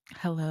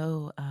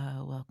Hello,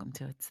 welcome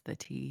to It's the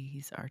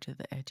Teas are to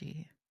the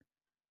edgy.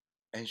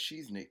 And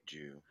she's Nick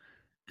Jew.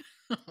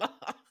 People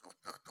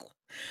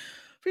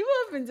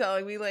have been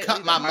telling me lately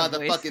Cut my that my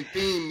voice. motherfucking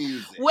theme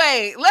music.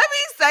 Wait, let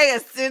me say a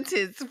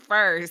sentence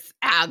first,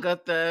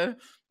 Agatha.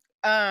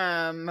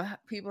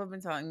 People have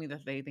been telling me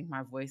that they think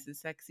my voice is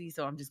sexy,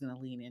 so I'm just gonna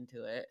lean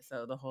into it.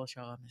 So the whole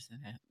show, I'm just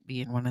gonna be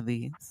in one of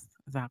these. Is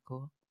that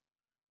cool?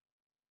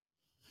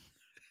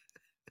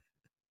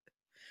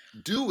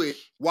 Do it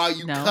while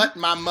you No. cut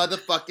my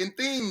motherfucking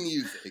theme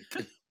music.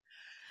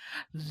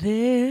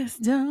 This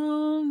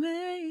don't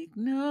make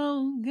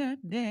no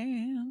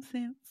goddamn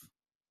sense.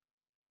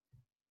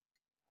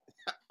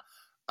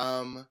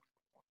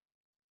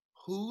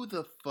 Who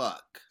the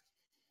fuck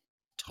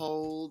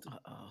told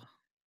Uh-oh.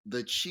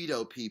 the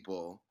Cheeto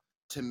people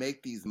to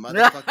make these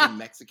motherfucking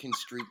Mexican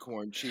street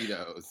corn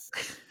Cheetos?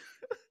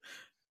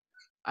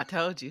 I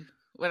told you.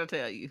 What I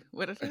tell you?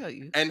 What I tell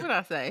you? And What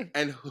I say?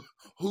 and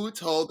who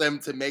told them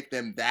to make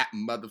them that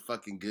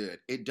motherfucking good?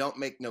 It don't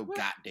make no What?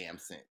 goddamn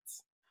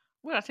sense.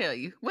 What I tell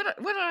you? What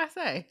did I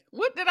say?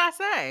 What did I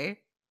say?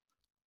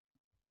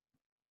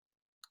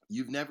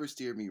 You've never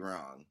steered me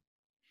wrong.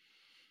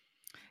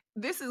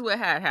 This is what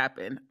had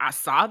happened. I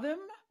saw them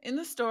in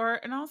the store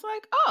and I was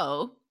like,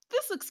 "Oh,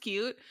 this looks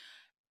cute."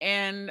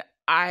 And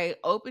I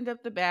opened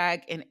up the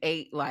bag and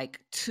ate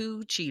like 2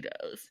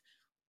 Cheetos.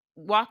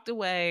 Walked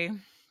away,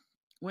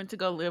 went to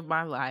go live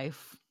my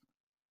life.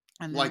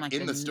 And then Like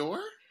in the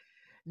store?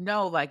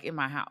 no, like in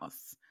my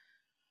house.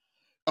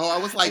 Oh, I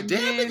was like, And damn,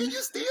 nigga, then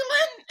you stealing?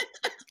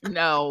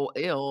 no,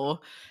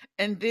 ill.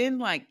 And then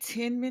like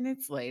 10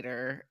 minutes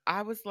later,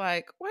 I was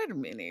like, "Wait a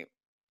minute.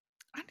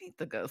 I need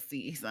to go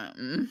see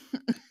something."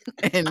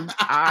 And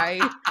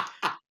I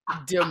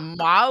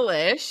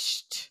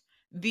demolished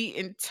the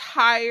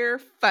entire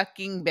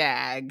fucking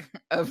bag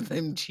of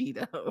them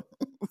Cheetos.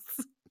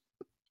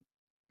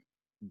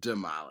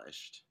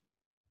 Demolished.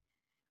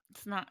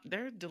 It's not,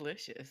 they're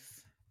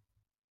delicious.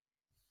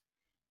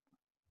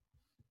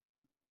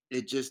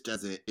 It just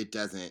doesn't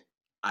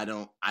I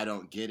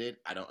don't get it.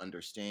 I don't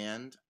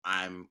understand.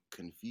 I'm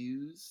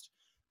confused.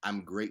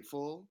 I'm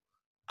grateful.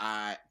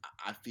 I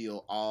I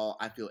feel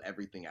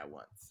everything at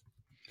once.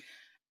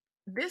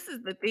 This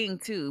is the thing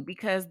too,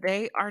 because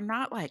they are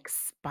not like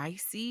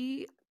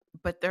spicy,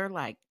 but they're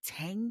like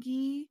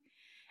tangy.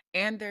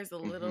 And there's a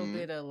little Mhm.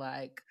 bit of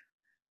like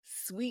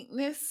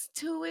sweetness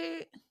to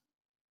it.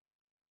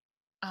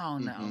 I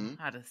don't know Mhm.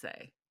 how to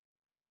say,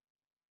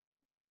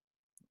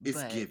 It's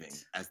but giving,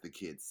 as the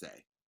kids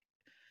say.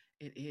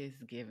 it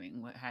is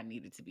giving what had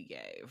needed to be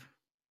gave.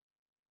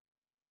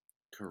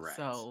 Correct.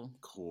 So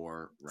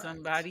Correct.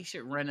 somebody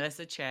should run us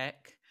a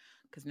check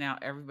because now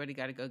everybody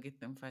got to go get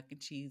them fucking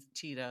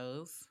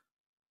Cheetos.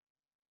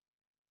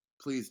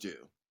 Please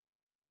do.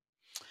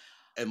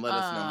 And let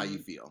us know how you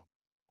Um, feel.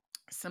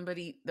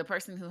 the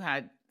person who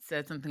had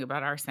said something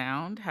about our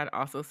sound had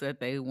also said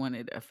they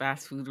wanted a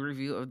fast food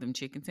review of them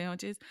chicken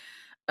sandwiches.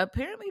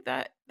 Apparently,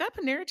 that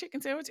Panera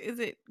chicken sandwich, is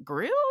it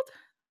grilled?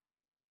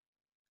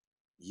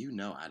 You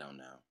know I don't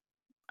know.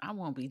 I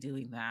won't be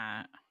doing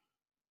that.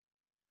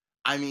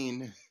 I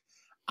mean,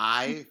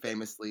 I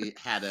famously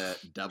had a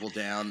double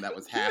down that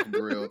was half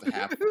grilled,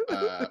 half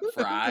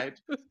fried.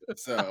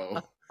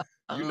 So,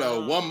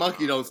 one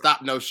monkey don't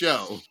stop no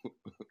show.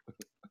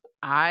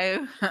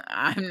 I'm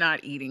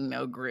not eating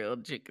no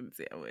grilled chicken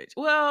sandwich.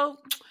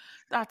 Well,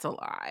 that's a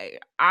lie.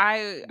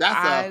 I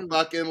That's a I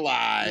fucking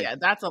lie. Yeah,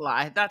 that's a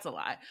lie. That's a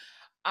lie.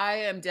 I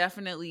am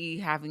definitely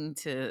having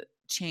to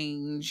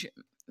change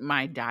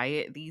my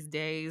diet these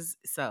days,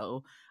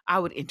 so I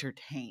would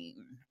entertain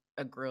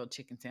a grilled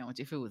chicken sandwich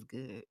if it was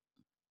good.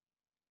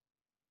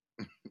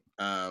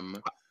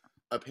 Um,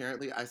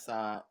 Apparently, I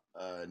saw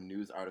a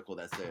news article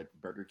that said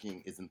Burger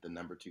King isn't the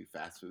number 2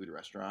 fast food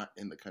restaurant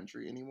in the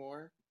country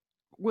anymore.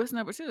 What's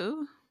number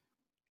 2?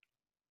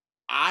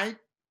 I,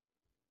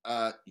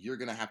 you're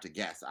gonna have to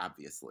guess,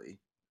 obviously.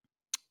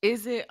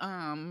 Is it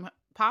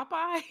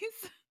Popeyes?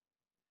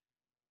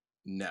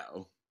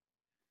 No,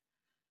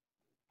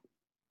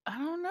 I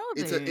don't know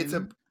it's a it's a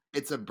then.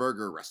 it's a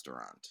burger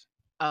restaurant.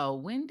 Oh,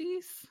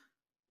 Wendy's?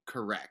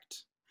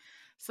 Correct.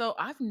 So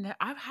I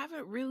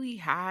haven't really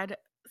had,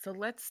 so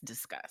let's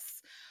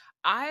discuss.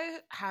 I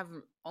have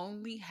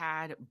only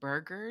had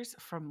burgers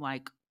from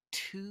like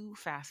 2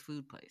 fast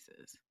food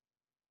places.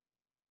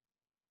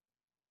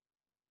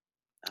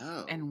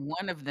 Oh, And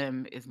one of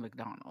them is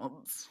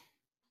McDonald's.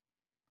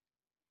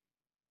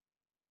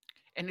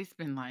 And it's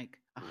been like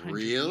 100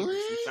 years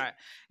really? since I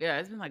yeah,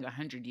 it's been like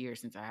 100 years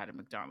since I had a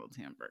McDonald's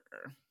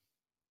hamburger.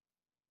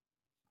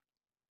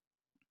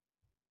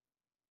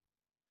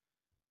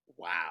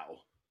 Wow.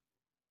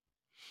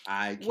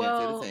 I can't say the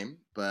Well, same,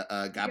 but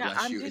God yeah,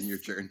 bless you in your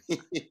journey.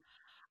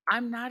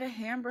 I'm not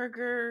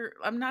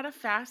a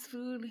fast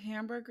food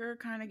hamburger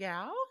kind of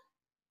gal.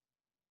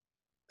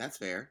 That's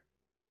fair.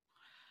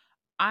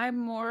 I'm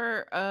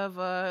more of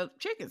a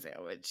chicken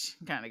sandwich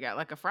kind of gal,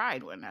 like a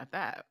fried one at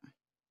that.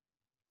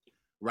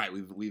 Right,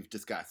 we've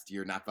discussed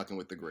you're not fucking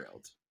with the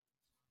grilled.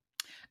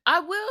 I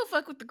will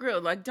fuck with the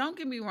grill, like, don't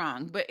get me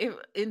wrong, but if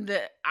in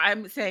the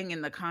I'm saying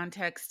in the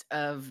context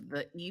of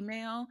the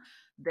email,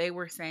 they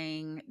were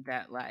saying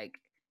that, like,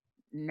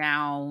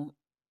 now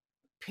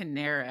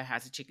Panera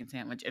has a chicken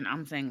sandwich, and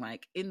I'm saying,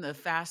 like, in the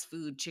fast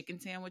food chicken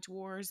sandwich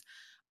wars,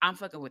 I'm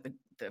fucking with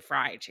the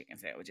fried chicken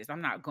sandwiches.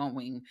 I'm not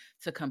going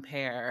to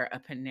compare a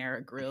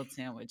Panera grilled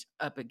sandwich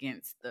up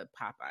against the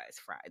Popeyes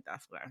fried,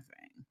 that's what I'm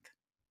saying.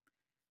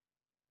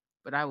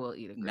 But I will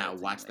eat a Now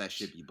grilled watch that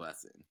shit sandwich. be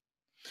bussin'.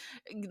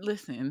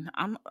 Listen,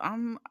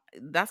 I'm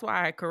that's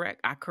why I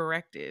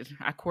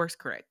course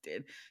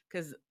corrected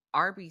because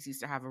Arby's used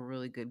to have a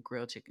really good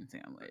grilled chicken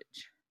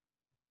sandwich.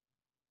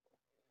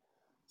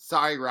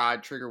 Sorry,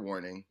 Rod. Trigger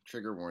warning.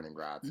 Trigger warning,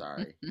 Rod.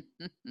 Sorry.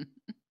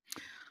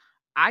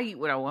 I eat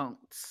what I want.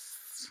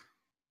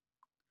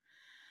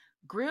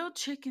 Grilled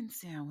chicken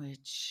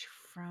sandwich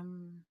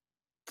from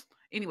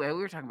anyway, we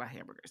were talking about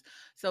hamburgers.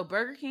 So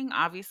Burger King,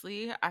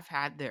 obviously, I've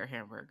had their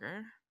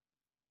hamburger.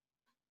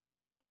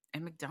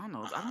 And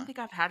McDonald's. I don't Uh-huh. think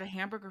I've had a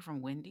hamburger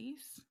from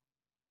Wendy's.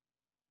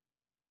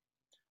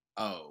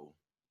 Oh,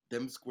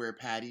 them square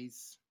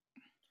patties.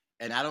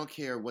 And I don't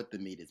care what the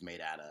meat is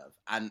made out of.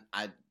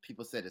 I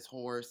people said it's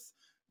horse,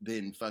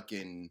 then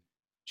fucking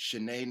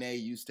Shanae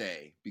you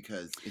stay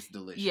because it's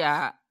delicious.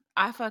 Yeah,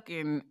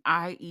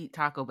 I eat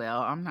Taco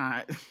Bell. I'm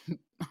not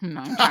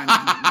I'm trying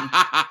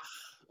to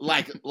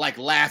be like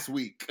last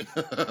week.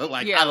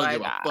 Like I yeah, don't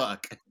give like a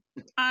fuck.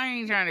 I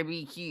ain't trying to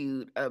be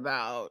cute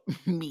about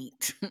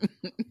meat.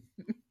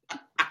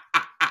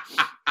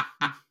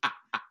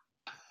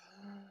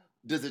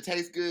 Does it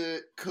taste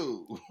good?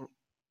 Cool.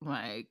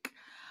 Like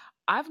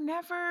I've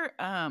never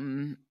I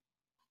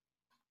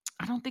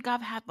don't think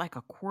I've had like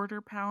a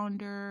quarter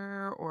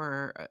pounder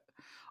or a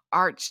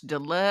Arch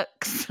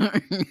Deluxe or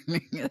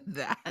anything of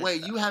that.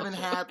 Wait, you haven't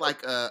had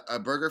like a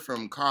burger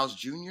from Carl's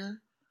Jr.?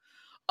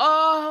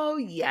 Oh,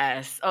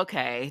 yes.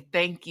 Okay.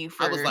 Thank you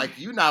I was for like,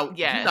 you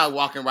yes. not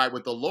walking right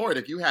with the Lord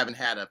if you haven't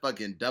had a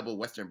fucking double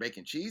Western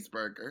bacon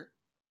cheeseburger.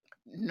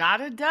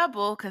 Not a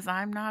double because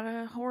I'm not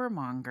a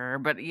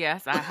whoremonger, but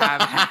yes, I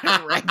have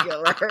had a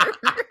regular.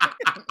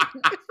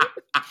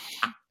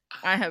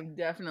 I have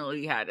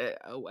definitely had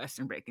a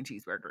Western bacon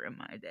cheeseburger in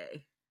my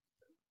day.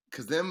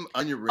 Cause them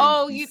onion rings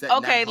Oh, be you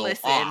setting that okay, hoe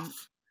listen.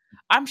 off.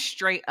 I'm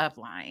straight up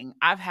lying.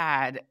 I've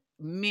had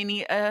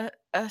many a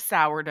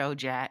sourdough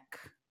jack.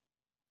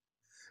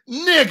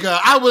 Nigga,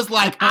 I was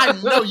like, I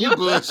know you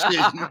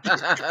bullshitting.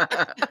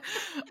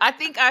 I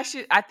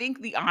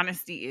think the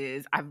honesty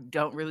is I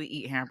don't really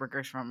eat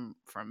hamburgers from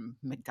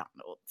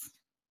McDonald's.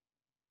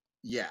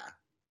 Yeah.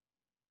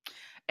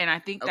 And I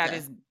think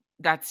Okay.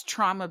 that's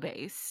trauma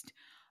based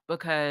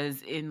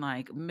because in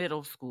like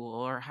middle school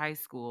or high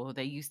school,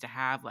 they used to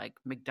have like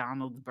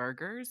McDonald's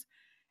burgers.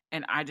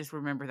 And I just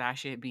remember that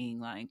shit being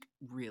like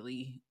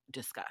really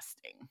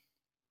disgusting.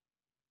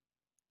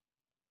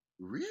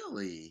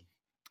 Really?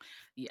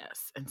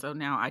 Yes. And so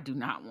now I do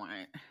not want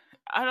it.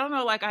 I don't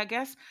know. Like, I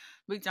guess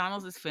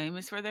McDonald's is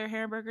famous for their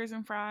hamburgers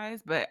and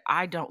fries, but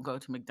I don't go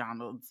to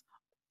McDonald's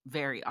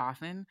very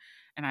often.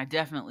 And I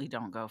definitely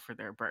don't go for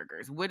their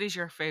burgers. What is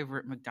your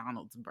favorite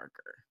McDonald's burger?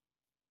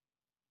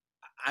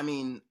 I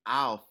mean,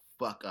 I'll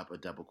fuck up a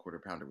double quarter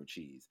pounder with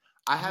cheese.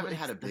 I Oh, haven't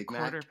had it's a the Big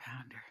quarter Mac.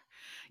 pounder.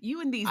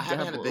 You and these I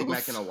haven't had a Big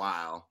Mac in doubles. a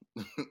while.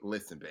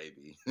 Listen,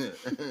 baby.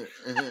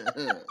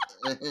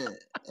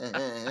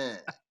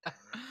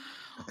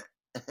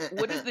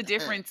 What is the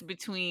difference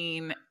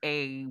between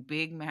a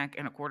Big Mac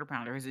and a quarter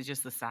pounder? Is it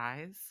just the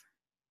size?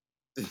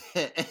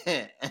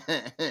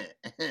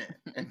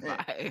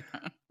 Bye.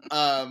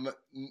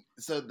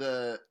 So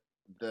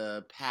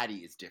the patty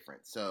is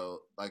different. So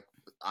like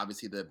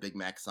obviously the Big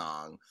Mac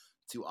song,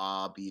 to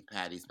all beef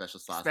patty, special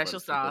sauce, Special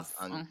lettuce, pickles sauce.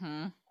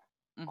 on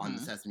the Mhm.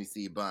 sesame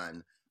seed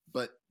bun.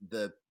 But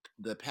the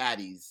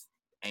patties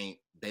ain't,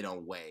 they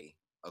don't weigh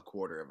a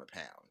quarter of a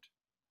pound.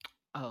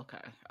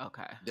 Okay.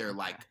 Okay. They're Okay.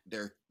 like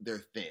they're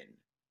thin.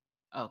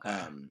 Okay.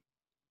 Um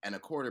and a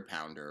quarter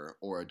pounder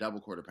or a double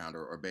quarter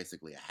pounder or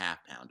basically a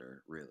half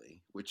pounder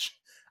really, which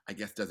I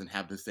guess doesn't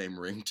have the same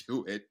ring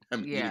to it.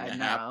 I'm eating Yeah,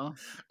 no.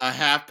 a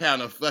half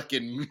pound of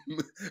fucking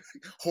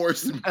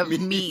horse Of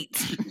meat.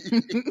 meat.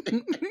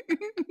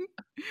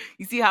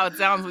 You see how it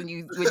sounds when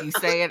you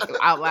say it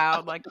out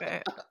loud like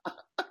that?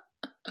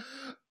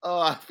 Oh,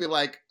 I feel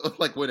like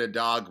when a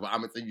dog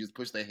vomits and you just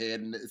push the head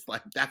and it's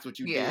like that's what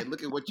you Yeah. did.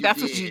 Look at what you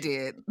That's what you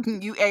did.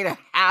 did. You ate a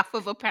half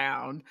of a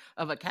pound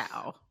of a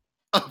cow.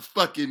 Of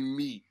fucking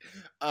meat.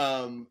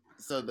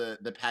 So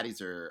the patties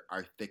are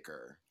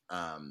thicker.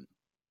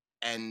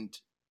 And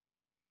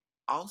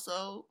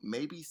also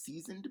maybe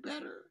seasoned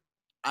better.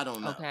 I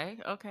don't know. Okay,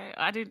 okay.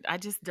 I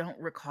just don't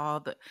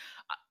recall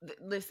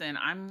listen,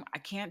 I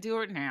can't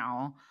do it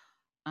now.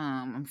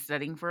 I'm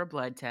studying for a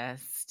blood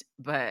test,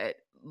 but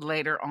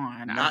later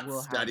on I Not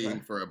will have studying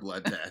for a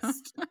blood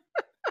test.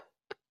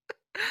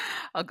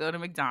 I'll go to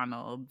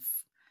McDonald's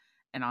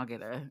and I'll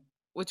get a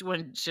which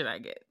one should I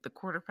get? The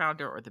quarter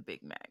pounder or the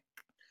Big Mac?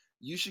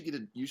 You should get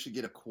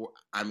a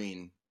I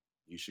mean,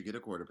 You should get a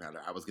quarter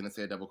pounder. I was gonna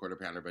say a double quarter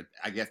pounder, but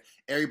I guess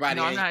No, everybody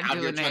I'm ain't not out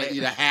here doing trying to it.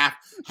 eat a half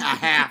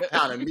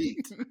pound of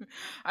meat.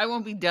 I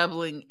won't be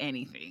doubling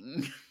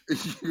anything.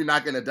 You're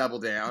not gonna double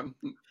down.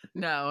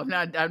 No, I'm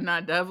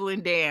not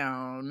doubling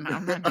down.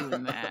 I'm not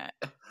doing that.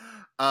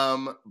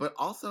 But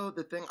also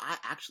the thing I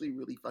actually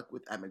really fuck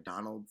with at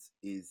McDonald's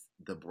is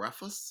the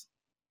breakfast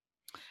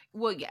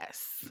Well,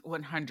 yes,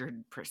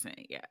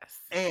 100% yes.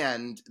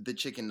 and the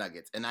chicken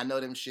nuggets. And I know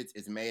them shits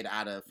is made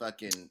out of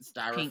fucking Pink goo.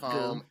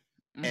 styrofoam.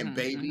 And Mhm,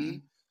 baby,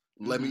 mhm,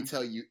 let me mhm.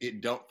 tell you,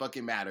 it don't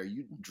fucking matter.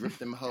 You drip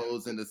them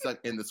hoes in the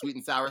sweet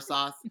and sour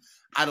sauce.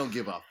 I don't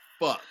give a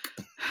fuck.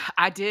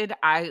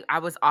 I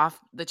was off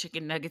the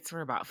chicken nuggets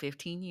for about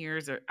 15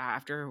 years or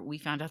after we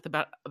found out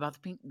about the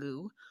pink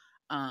goo.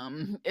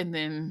 And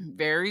then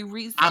very I'm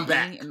recently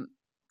back. in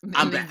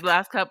I'm these back.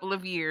 last couple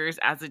of years,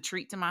 as a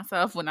treat to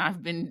myself when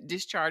I've been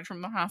discharged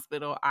from the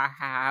hospital, I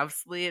have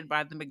slid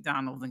by the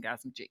McDonald's and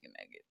got some chicken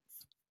nuggets.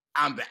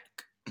 I'm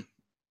back.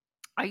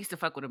 I used to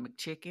fuck with a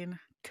McChicken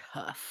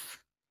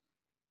tough,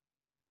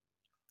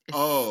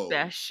 Oh,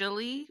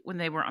 especially when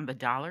they were on the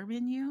dollar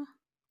menu.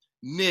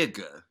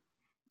 nigga.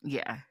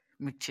 Yeah,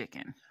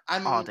 McChicken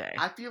I all mean, day.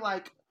 I feel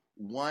like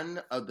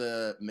one of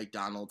the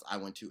McDonald's I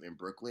went to in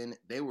Brooklyn,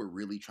 they were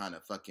really trying to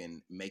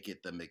fucking make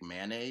it the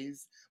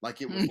McMannaise.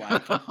 Like it was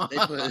like they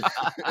put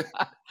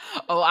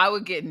Oh, I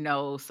would get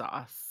no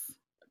sauce.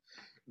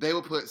 they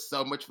would put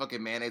so much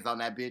fucking mayonnaise on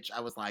that bitch. I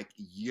was like,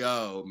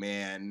 yo,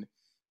 man,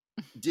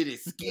 did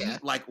it ski?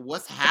 Like,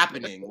 what's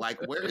happening? Like,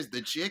 where is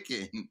the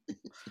chicken?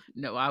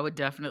 No, I would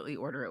definitely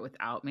order it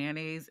without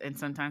mayonnaise, and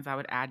sometimes I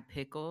would add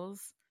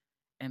pickles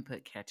and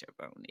put ketchup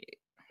on it.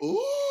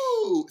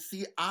 Ooh,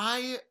 see,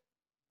 I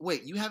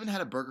wait, you haven't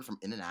had a burger from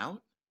In and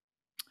Out?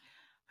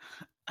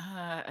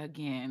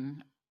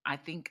 Again, I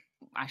think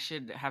I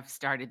should have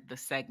started the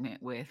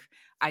segment with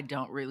I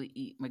don't really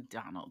eat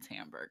McDonald's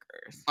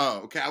hamburgers,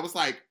 Oh, okay. I was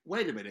like,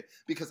 wait a minute,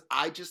 because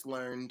I just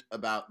learned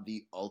about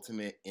the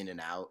ultimate In and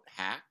Out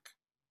hack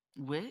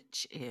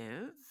which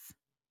is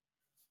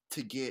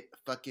to get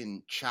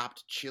fucking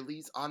chopped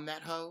chilies on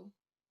that hoe.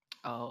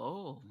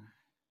 oh,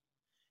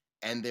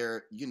 And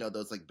they're,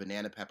 those like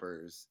banana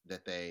peppers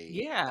that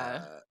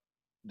yeah.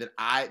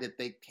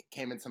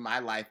 came into my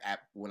life at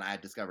when I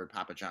discovered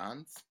Papa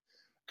John's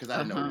because I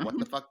didn't know Uh-huh. what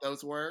the fuck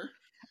those were.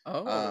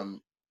 Oh,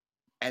 Um,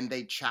 and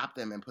they chopped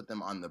them and put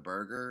them on the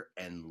burger.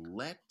 And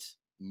let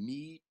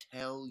me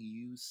tell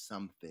you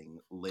something,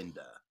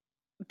 Linda.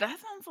 that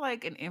sounds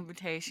like an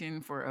invitation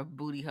for a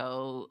booty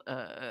hole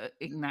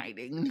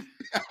igniting.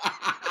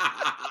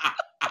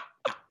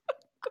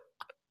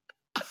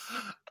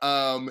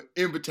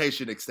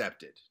 Invitation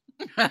accepted.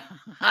 I'm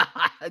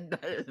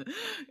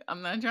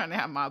not trying to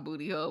have my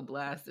booty hole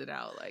blasted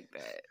out like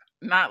that.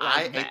 Not I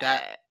like ate that.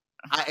 that.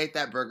 I ate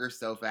that burger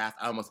so fast,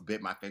 I almost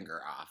bit my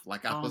finger off.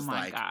 Like I Oh was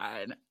my like,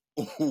 god.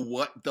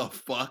 "What the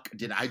fuck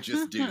did I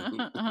just do?"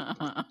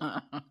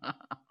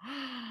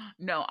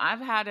 No, I've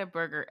had a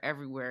burger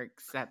everywhere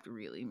except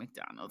really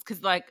McDonald's.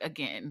 Cause like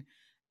again,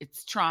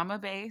 it's trauma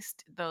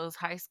based. Those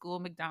high school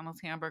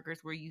McDonald's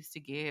hamburgers we used to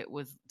get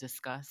was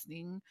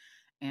disgusting.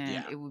 And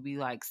Yeah. it would be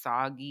like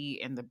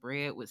soggy and the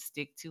bread would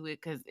stick to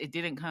it because it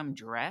didn't come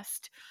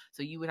dressed.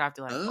 So you would have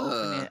to like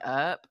open Ugh. it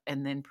up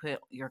and then put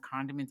your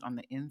condiments on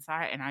the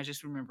inside. And I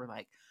just remember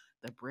like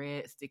the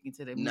bread sticking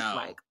to the meat,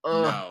 like, No.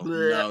 oh,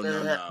 No.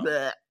 No. No.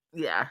 No.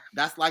 yeah.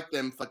 That's like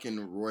them fucking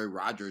Roy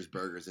Rogers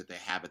burgers that they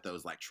have at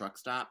those like truck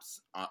stops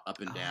up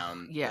and Oh,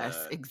 down yes,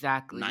 the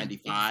exactly,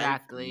 95.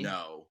 exactly,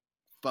 No.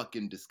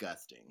 Fucking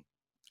disgusting.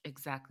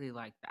 exactly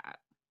like that.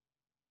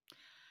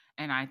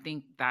 And I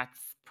think that's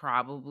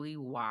probably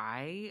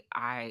why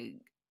I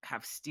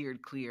have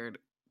steered clear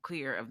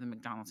of the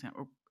McDonald's and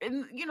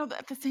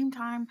at the same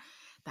time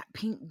that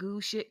pink goo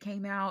shit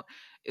came out,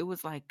 it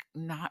was like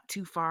not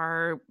too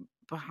far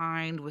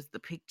behind was the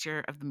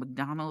picture of the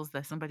McDonald's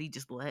that somebody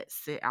just let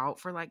sit out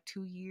for like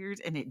 2 years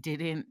and it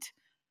didn't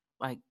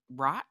like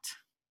rot.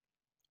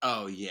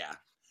 Oh yeah.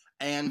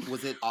 And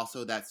was it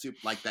also that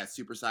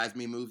Super Size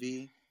Me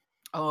movie?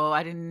 Oh,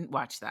 I didn't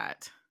watch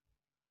that.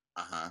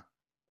 Uh-huh.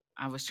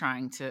 I was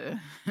trying to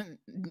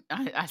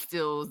I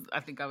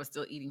think I was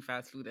still eating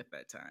fast food at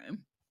that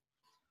time.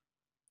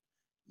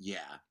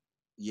 Yeah.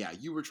 Yeah,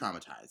 you were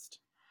traumatized.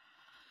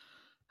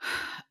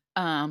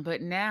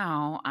 But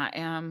now I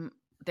am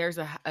there's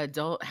a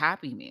adult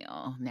Happy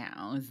Meal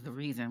now is the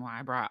reason why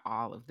I brought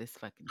all of this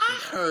fucking I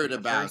shit up heard in the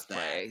about first that.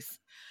 place.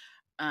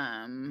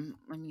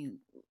 Let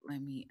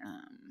me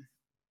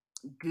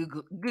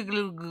Google.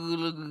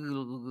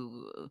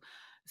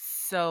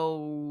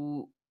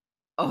 So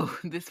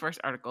this first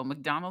article,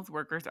 McDonald's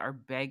workers are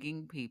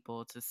begging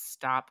people to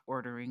stop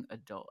ordering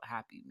adult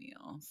Happy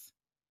Meals.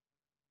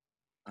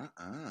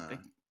 Uh-uh. The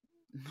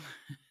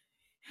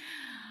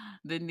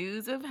The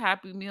news of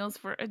Happy Meals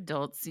for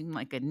adults seemed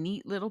like a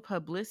neat little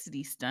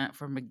publicity stunt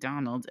for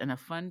McDonald's and a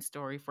fun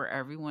story for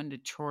everyone to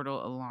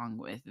chortle along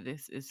with.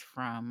 This is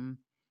from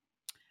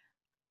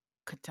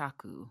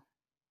Kotaku,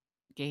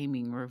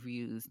 gaming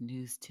reviews,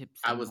 news tips,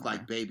 I and was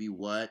like, more. baby,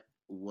 what?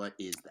 What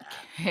is that?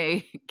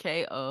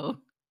 Kotaku.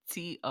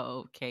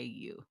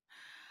 Toku.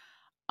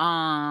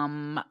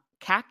 Um,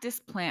 Cactus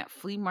plant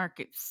flea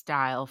market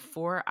style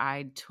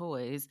four-eyed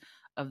toys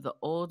of the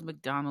old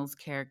McDonald's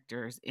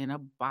characters in a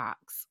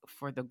box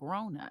for the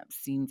grown-ups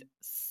seemed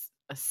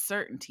a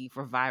certainty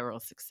for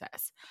viral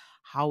success.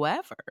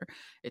 However,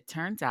 it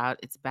turns out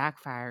it's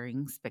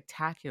backfiring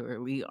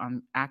spectacularly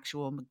on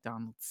actual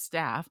McDonald's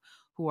staff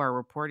who are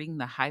reporting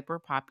the hyper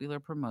popular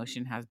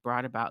promotion has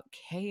brought about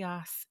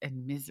chaos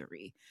and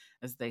misery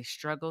as they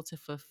struggle to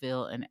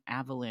fulfill an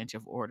avalanche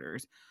of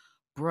orders.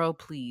 Bro,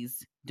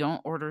 please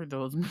don't order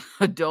those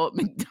adult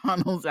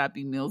McDonald's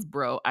Happy Meals,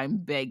 bro. I'm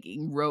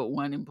begging, wrote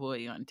one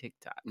employee on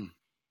TikTok. Mm.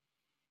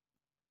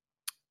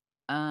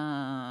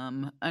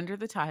 Under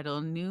the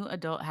title New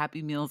Adult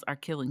Happy Meals Are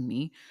Killing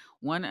Me,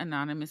 one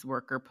anonymous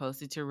worker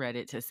posted to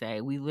Reddit to say,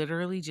 "We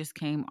literally just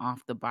came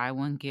off the buy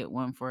one get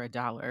one for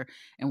 $1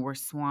 and we're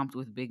swamped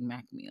with Big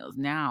Mac meals.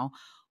 Now,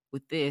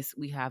 with this,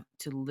 we have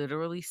to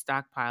literally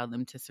stockpile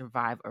them to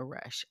survive a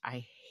rush.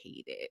 I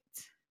hate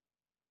it."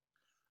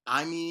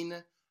 I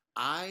mean,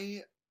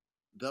 I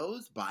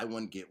those buy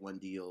one get one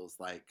deals,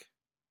 like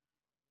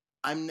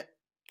I'm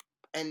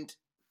and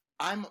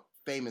I'm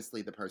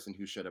famously the person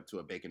who showed up to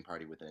a bacon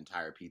party with an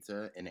entire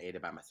pizza and ate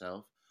it by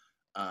myself.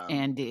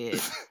 And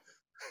did.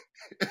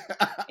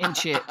 And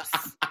chips.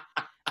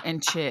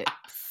 And chips.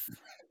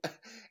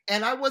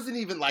 And I wasn't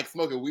even like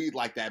smoking weed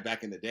like that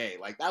back in the day.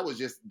 Like that was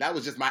just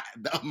my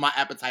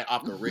appetite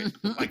off the rip,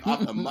 like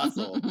off the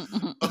muscle.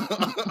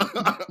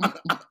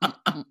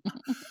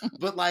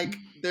 But like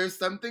there's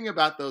something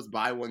about those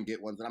buy one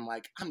get ones that I'm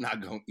like, I'm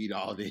not gonna eat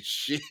all this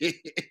shit.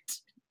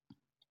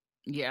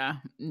 Yeah,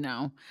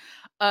 no.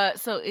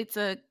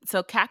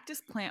 So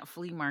Cactus Plant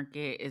Flea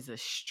Market is a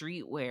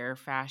streetwear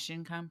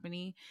fashion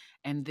company,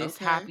 and this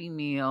Okay. Happy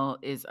Meal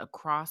is a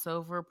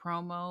crossover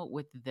promo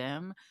with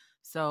them.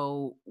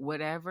 So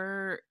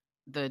whatever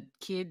the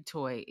kid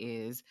toy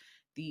is,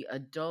 the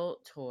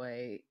adult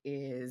toy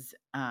is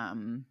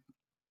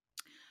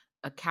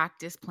a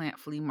Cactus Plant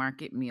Flea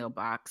Market meal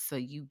box. So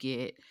you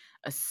get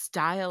a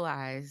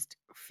stylized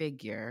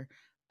figure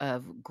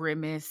of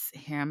Grimace,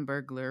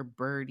 Hamburglar,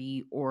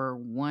 Birdie, or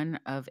one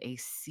of a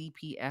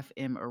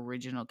CPFM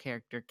original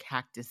character,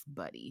 Cactus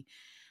Buddy.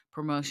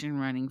 Promotion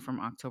running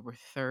from October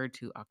 3rd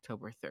to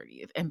October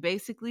 30th. And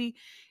basically,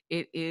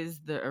 it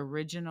is the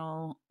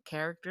original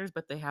characters,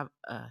 but they have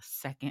a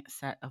second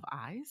set of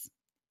eyes.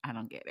 I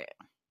don't get it.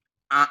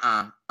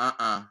 Uh-uh.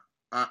 Uh-uh.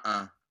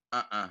 Uh-uh.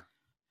 Uh-uh.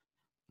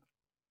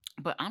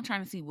 But I'm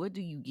trying to see, what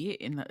do you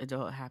get in the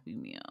adult Happy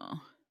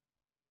Meal?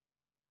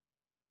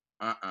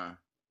 Uh-uh.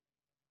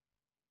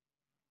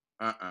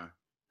 Uh-uh.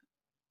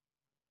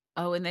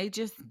 Oh, and they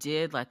just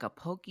did like a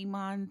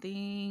Pokemon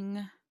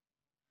thing.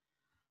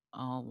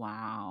 Oh,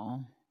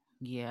 wow.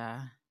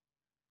 Yeah.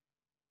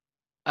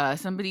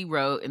 Somebody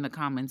wrote in the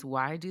comments,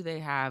 why do they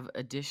have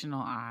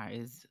additional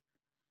eyes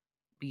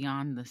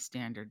beyond the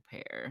standard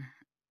pair?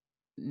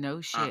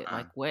 No shit. Uh-uh.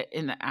 Like, what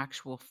in the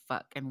actual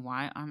fuck? And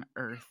why on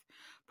earth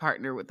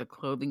partner with a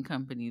clothing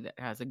company that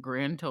has a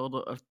grand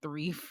total of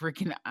 3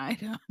 freaking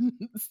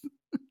items?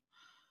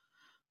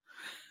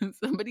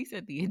 Somebody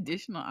said the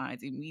additional eyes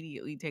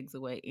immediately takes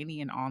away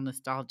any and all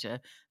nostalgia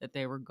that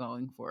they were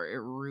going for. It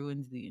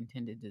ruins the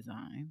intended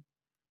design.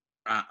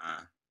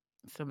 Uh-uh.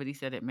 Somebody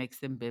said it makes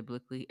them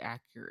biblically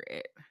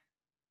accurate.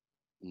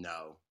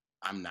 No,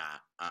 I'm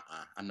not.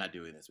 I'm not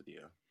doing this with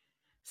you.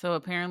 So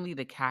apparently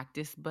the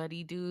Cactus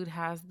Buddy dude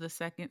has the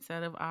second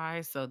set of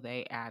eyes, so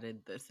they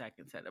added the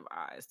second set of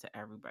eyes to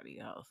everybody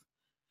else.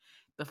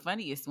 The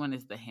funniest one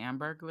is the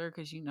Hamburglar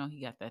because you know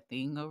he got that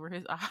thing over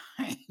his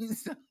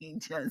eyes, so he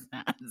just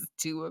has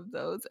 2 of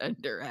those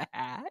under a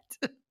hat.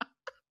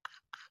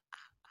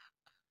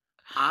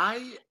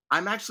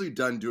 I'm actually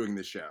done doing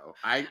the show.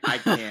 I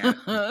can't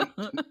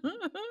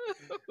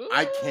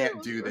I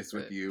can't do this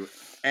with you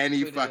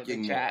any Put it in the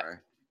fucking chat.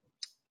 more.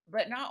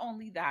 But not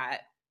only that,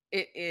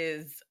 it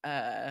is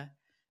the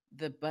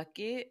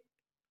bucket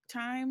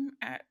time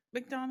at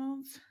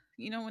McDonald's.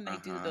 You know when they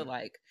do the Uh-huh.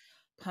 like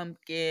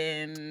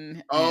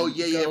pumpkin Oh and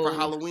yeah, yeah, for ghost.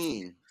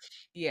 Halloween.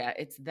 Yeah,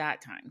 it's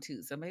that time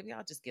too. So maybe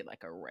I'll just get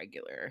like a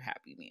regular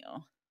Happy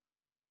Meal.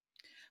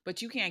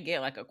 But you can't get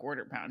like a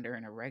quarter pounder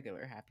in a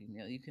regular Happy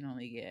Meal. You can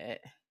only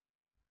get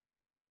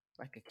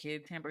like a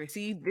kid's hamburger.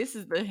 See, this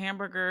is the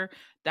hamburger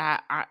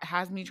that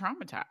has me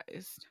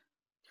traumatized.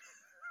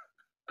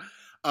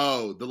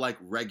 Oh, the like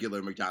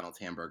regular McDonald's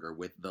hamburger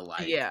with the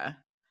like Yeah,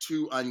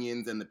 2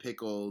 onions and the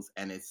pickles,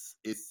 and it's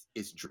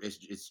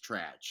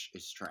trash.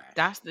 It's trash.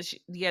 that's the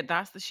yeah,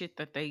 that's the shit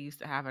that they used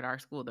to have at our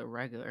school, the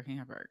regular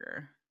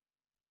hamburger.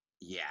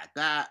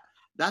 Yeah,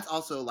 that's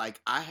also like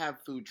I have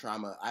food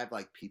trauma. I have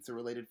like pizza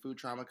related food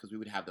trauma because we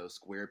would have those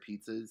square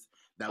pizzas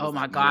that Oh was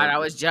my like god, more I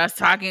was just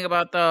talking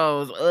about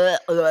those.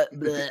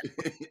 Bleh.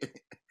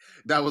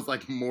 that was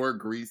like more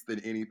grease than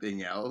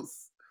anything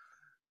else.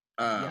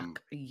 Um,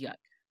 Yuck,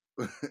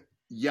 yuck.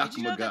 yuck Did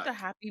you know that McGuck. the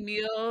Happy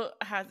Meal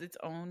has its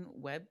own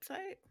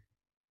website?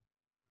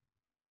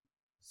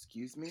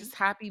 Excuse me. Just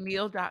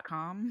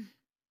happymeal.com.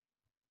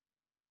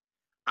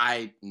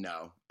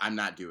 No, I'm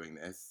not doing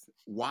this.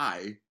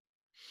 Why?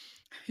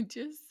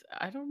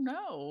 I don't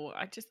know.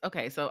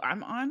 Okay, so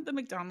I'm on the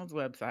McDonald's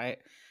website.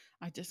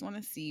 I just want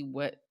to see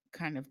what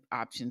kind of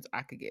options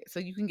I could get. So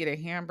you can get a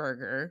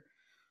hamburger,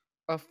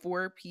 a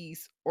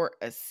 4-piece, or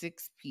a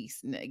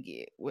 6-piece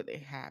nugget with a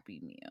Happy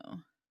Meal.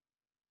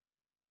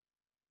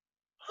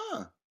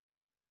 Huh.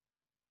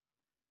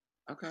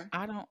 Okay.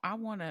 I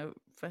want to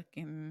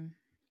fucking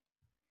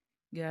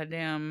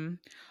goddamn.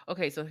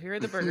 Okay, so here are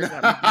the burgers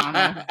at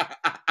McDonald's.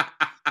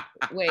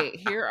 Wait,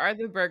 here are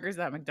the burgers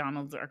that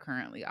McDonald's are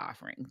currently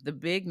offering. The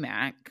Big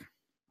Mac,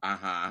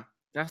 Uh-huh.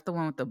 that's the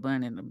one with the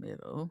bun in the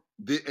middle.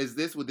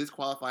 Would this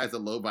qualify as a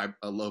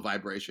low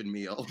vibration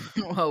meal?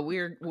 Well,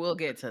 we'll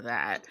get to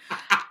that.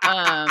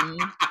 Um,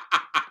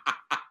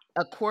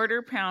 a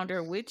quarter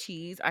pounder with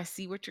cheese. I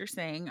see what you're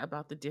saying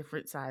about the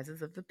different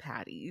sizes of the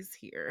patties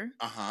here.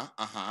 Uh-huh.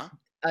 Uh-huh.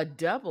 A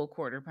double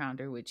quarter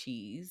pounder with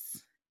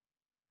cheese.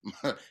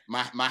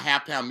 My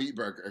half pound meat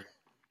burger.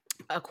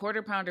 A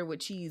quarter pounder with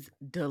cheese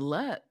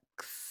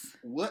deluxe.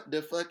 What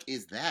the fuck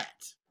is that?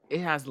 It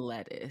has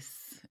lettuce,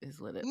 is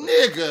what it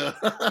looks Nigga.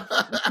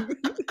 like.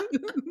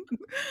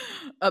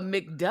 A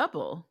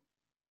McDouble.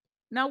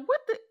 Now what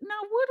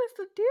is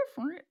the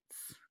difference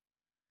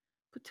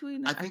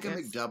between I I think a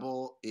guess.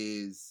 McDouble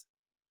is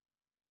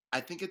I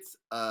think it's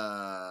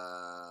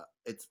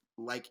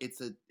like it's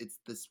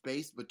the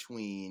space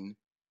between,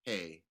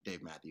 hey,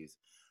 Dave Matthews.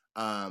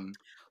 Um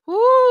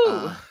Woo!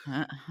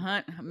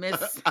 uh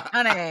Miss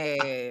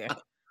Honey.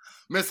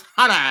 Miss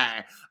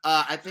Honey.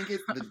 I think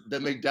it's the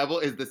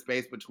McDouble is the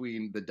space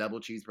between the double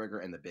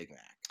cheeseburger and the Big Mac.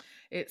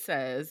 It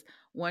says,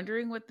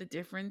 wondering what the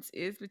difference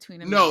is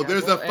between a No,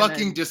 there's a McDouble and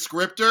fucking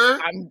descriptor.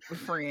 I'm a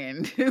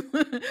friend.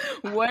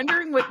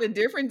 Wondering what the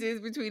difference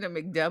is between a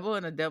McDouble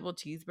and a double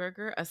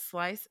cheeseburger, a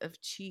slice of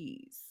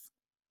cheese.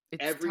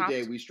 It's Every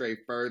day topped we stray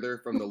further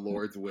from the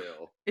Lord's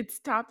will. it's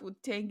topped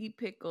with tangy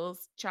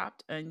pickles,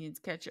 chopped onions,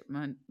 ketchup,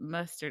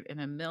 mustard,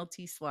 and a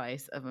melty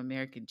slice of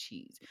American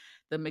cheese.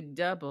 The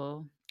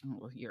McDouble, oh,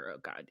 well, you're a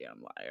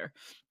goddamn liar.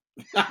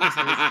 It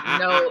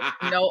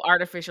says no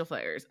artificial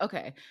flavors.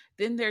 Okay.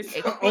 Then there's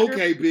a quarter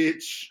Okay,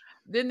 bitch.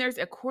 then there's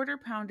a quarter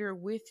pounder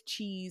with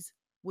cheese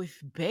with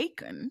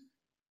bacon,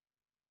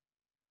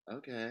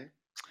 Okay.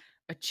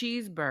 a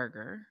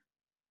cheeseburger,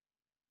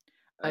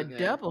 a Okay.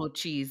 double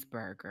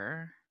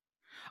cheeseburger.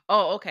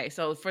 Oh, okay.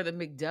 So for the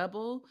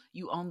McDouble,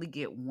 you only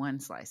get one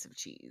slice of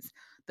cheese.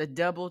 The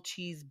double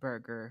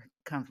cheeseburger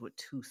comes with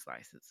two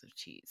slices of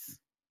cheese.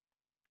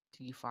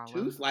 Do you Two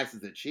follow?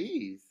 slices of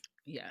cheese.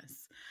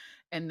 Yes.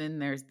 And then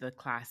there's the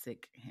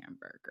classic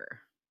hamburger.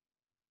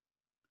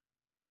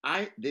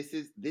 This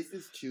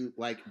is too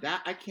like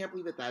that. I can't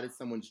believe that is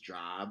someone's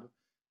job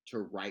to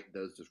write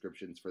those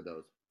descriptions for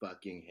those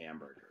fucking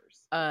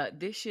hamburgers.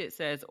 This shit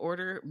says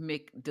order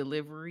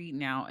McDelivery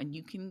now, and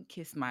you can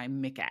kiss my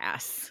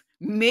McAss.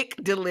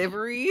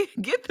 McDelivery?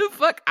 Get the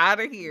fuck out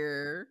of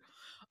here.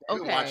 I've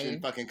been watching Okay,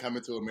 fucking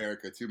Coming to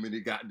America too many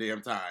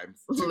goddamn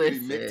times. Too many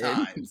Mick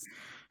listen. times.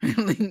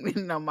 Leave me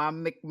know my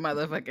Mc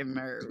motherfucking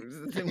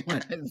nerves.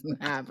 What is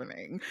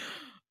happening?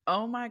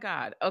 Oh my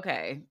god.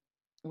 Okay,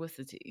 what's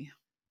the tea?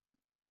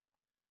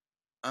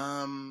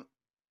 Um,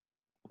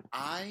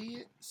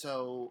 I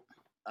so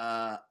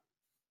uh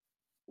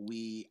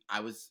I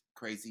was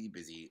crazy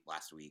busy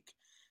last week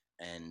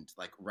and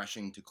like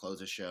rushing to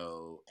close a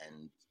show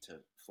and to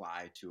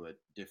fly to a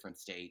different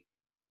state,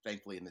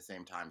 thankfully in the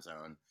same time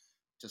zone,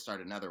 to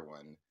start another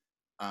one.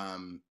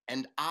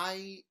 And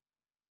I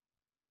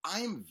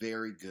am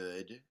very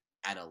good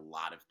at a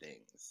lot of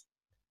things.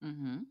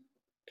 Hmm.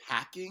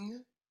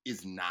 Packing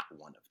is not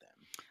one of them.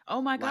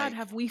 Oh my god, Like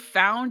have we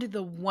found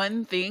the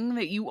one thing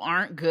that you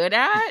aren't good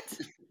at?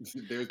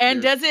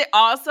 And there's does it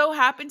also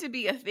happen to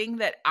be a thing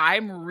that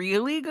I'm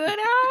really good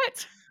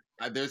at?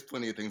 there's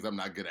plenty of things I'm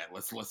not good at.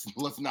 Let's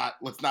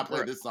not play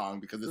Girl, this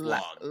song because it's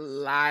long.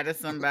 lie to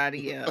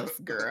somebody else,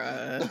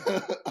 girl.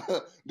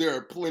 There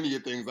are plenty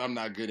of things I'm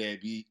not good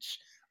at, beach.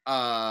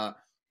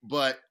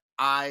 But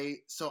I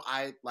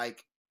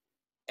like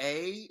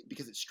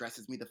because it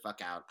stresses me the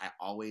fuck out. I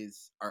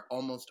always or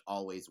almost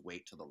always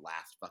wait till the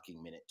last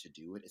fucking minute to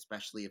do it,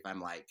 especially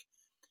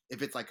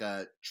if it's like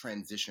a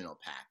transitional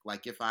pack.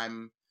 Like if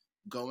I'm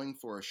going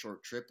for a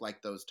short trip,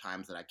 like those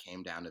times that I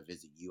came down to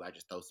visit you, I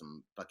just throw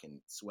some fucking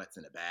sweats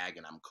in a bag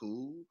and I'm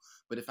cool.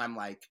 But if I'm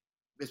like,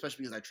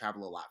 especially because I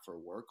travel a lot for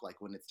work,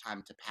 like when it's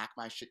time to pack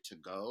my shit to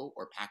go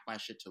or pack my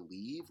shit to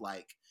leave,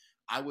 like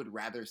I would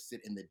rather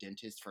sit in the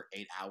dentist for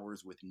 8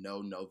 hours with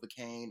no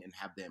Novocaine and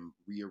have them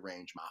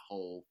rearrange my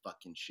whole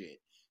fucking shit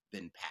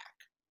than pack.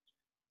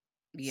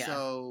 Yeah.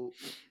 So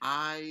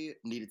I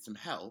needed some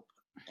help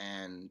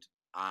and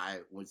I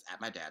was at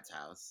my dad's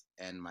house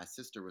and my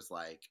sister was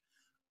like,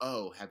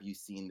 "Oh, have you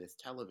seen this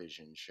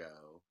television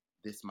show?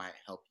 This might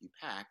help you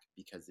pack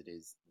because it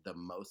is the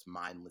most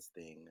mindless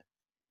thing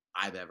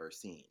I've ever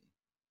seen."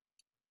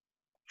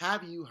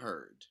 Have you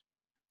heard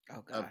Oh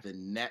of god. the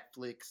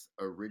Netflix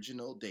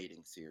original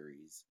dating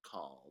series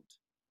called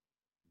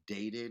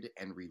Dated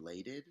and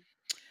Related?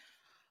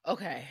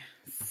 Okay.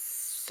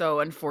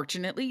 So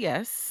unfortunately,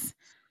 yes.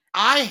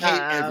 I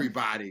hate Um,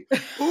 everybody.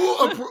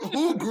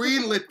 Who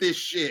greenlit this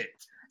shit?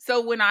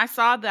 so when I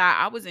saw that,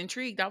 I was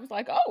intrigued. I was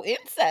like, "Oh,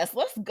 incest.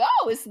 Let's go.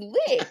 It's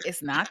lit."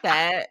 It's not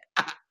that.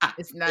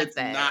 It's not It's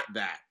that. not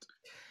that.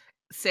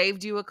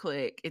 Saved you a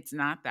click. It's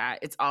not that.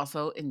 It's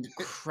also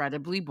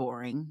incredibly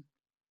boring.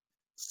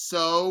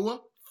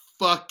 So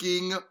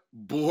fucking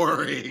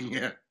boring.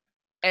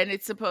 And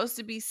it's supposed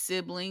to be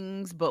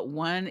siblings, but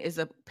one is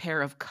a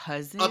pair of A pair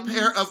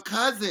cousins. of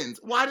cousins.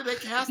 Why did they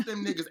cast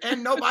them niggas?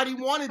 And nobody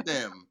wanted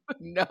them.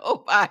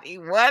 Nobody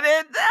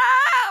wanted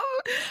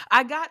them.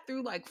 I got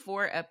through like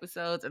 4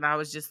 episodes and I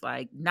was just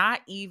like,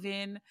 not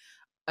even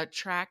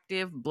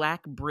attractive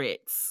black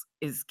Brits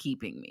is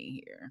keeping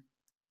me here.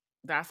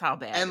 That's how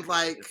bad And it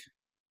like, is.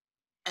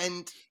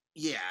 and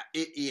yeah,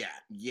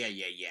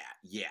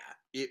 yeah.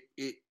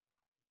 It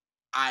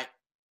I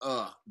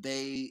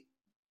they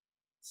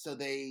so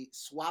they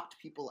swapped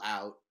people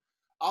out.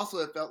 Also,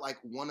 it felt like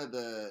one of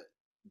the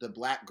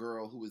black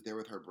girl who was there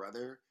with her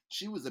brother,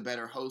 she was a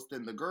better host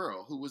than the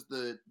girl who was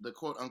the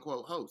quote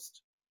unquote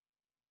host.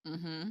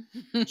 Mhm.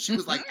 She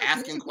was like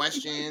asking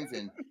questions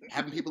and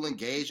having people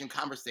engage in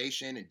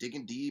conversation and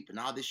digging deep and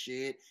all this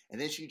shit. And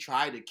then she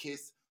tried to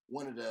kiss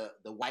one of the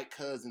white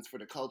cousins for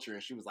the culture,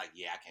 and she was like,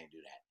 "Yeah, I can't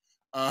do that."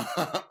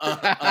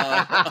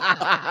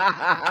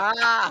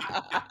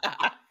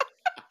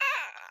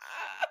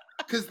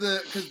 Because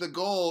the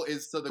goal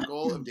is so the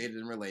goal of Dated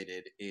and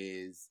Related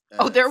is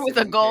Oh, there was a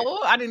sibling pair. goal?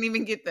 I didn't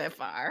even get that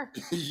far.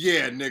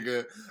 Yeah,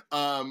 nigga.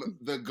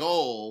 The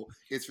goal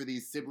is for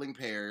these sibling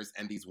pairs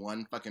and these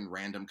one fucking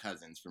random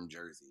cousins from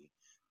Jersey,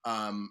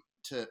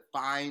 to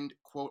find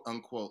quote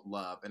unquote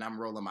love. And I'm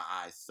rolling my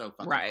eyes so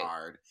fucking Right.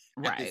 hard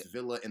at Right. this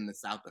villa in the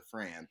south of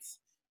France.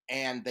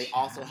 And they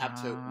also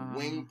have to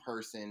wing Child.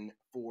 person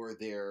for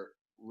their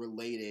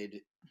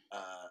related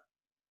uh,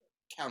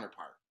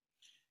 counterpart.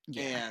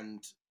 Yeah.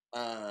 And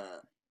uh,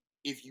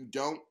 if you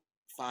don't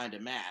find a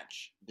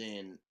match,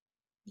 then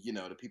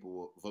the people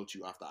will vote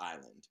you off the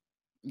island,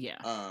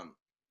 Yeah.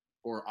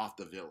 or off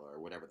the villa or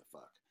whatever the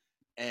fuck.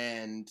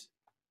 And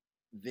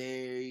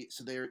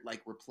they're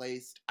like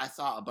replaced. I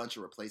saw a bunch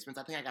of replacements.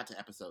 I think I got to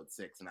episode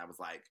 6, and I was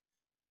like,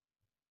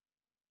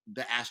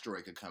 the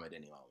asteroid could come at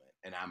any moment,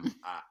 and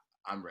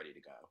I'm ready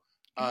to go.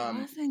 It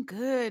wasn't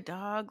good,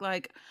 dog.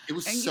 Like, It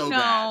was and so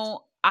bad.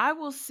 I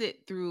will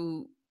sit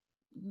through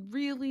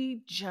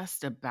really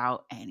just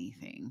about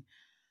anything.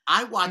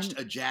 I watched And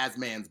a Jazz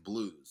Man's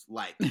Blues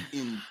like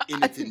in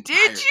its did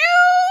entirety.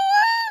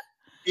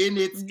 you? In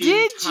its Did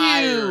you?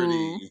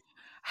 entirety.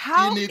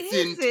 How In its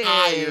is it?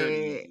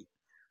 entirety.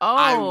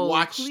 I Oh,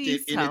 watched it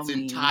please in tell its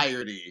me.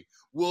 entirety.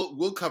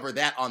 We'll cover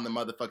that on the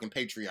motherfucking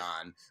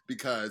Patreon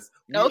because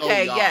we owe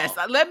Okay, yes.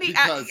 y'all. Let me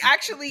Because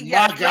actually,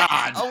 yes. my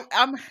God,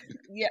 Oh,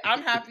 yeah,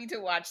 I'm happy to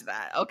watch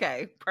that.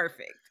 Okay,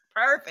 perfect.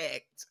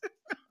 Perfect.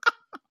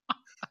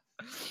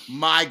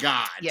 my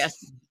God,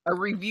 Yes. A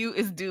review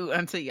is due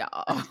unto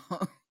y'all.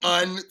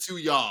 unto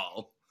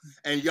y'all,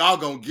 and y'all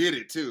gonna get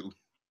it too.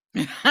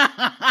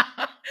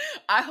 I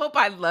hope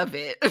I love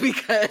it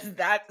because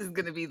that is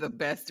going to be the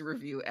best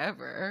review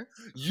ever.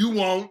 You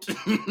won't.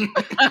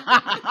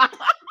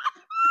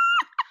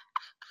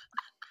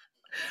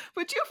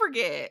 But you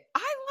forget,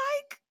 I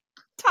like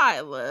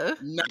Tyler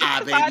Nah,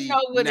 because I baby.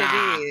 know what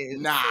it is.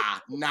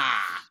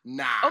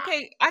 Nah.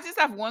 Okay, I just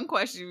have one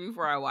question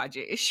before I watch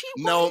it. Is she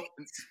No. white?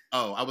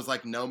 Oh, I was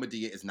like, no,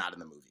 Medea is not in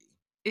the movie.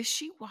 Is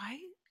she white?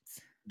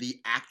 The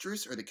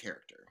actress or the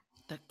character?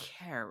 The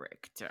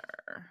character.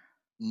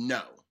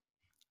 No.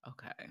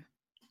 Okay.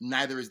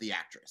 Neither is the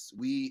actress.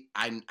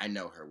 I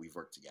know her. We've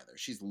worked together.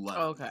 She's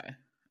lovely. Okay.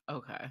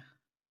 Okay.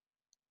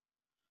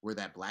 Where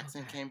that black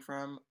scent Okay. came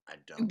from, I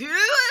don't.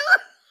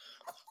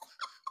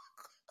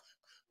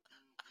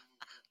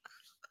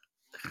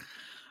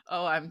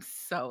 Oh, I'm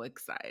so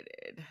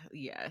excited.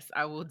 Yes,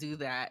 I will do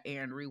that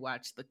and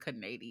rewatch the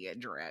Canadian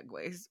Drag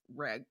Race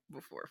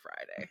before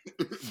Friday.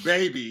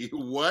 Baby,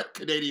 what?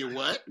 Canadian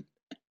what?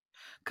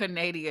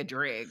 Canadian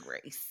Drag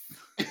Race.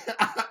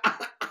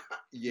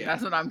 Yeah.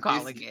 That's what I'm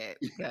calling it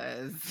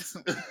because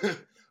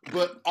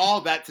But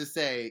all that to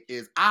say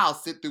is I'll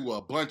sit through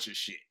a bunch of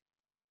shit.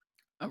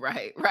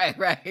 right.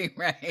 And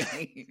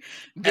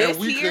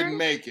we couldn't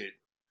make it.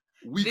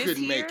 We this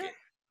couldn't year, make it.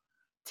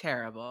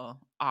 terrible,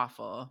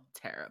 awful,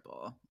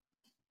 terrible.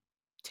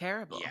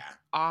 Yeah.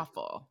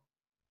 Awful.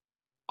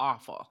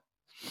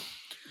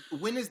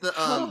 When is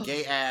the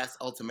gay ass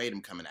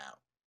ultimatum coming out?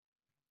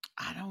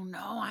 I don't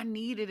know. I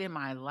need it in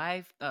my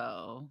life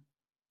though.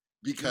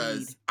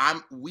 Because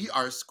we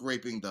are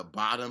scraping the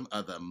bottom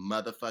of the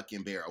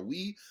motherfucking barrel.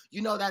 You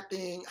know that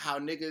thing how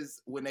niggas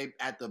when they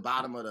at the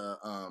bottom of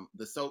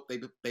the soap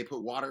they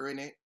put water in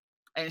it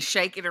and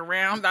shake it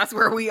around. That's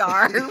where we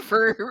are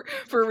for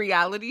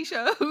reality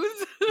shows.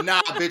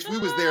 Nah, bitch, we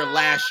was there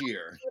last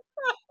year.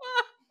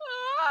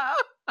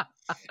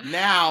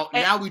 Now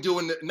we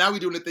doing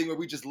the thing where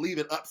we just leave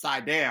it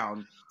upside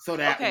down so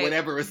that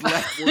whatever is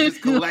left we're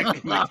just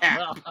collecting the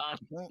cap.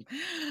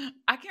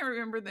 I can't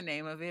remember the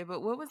name of it,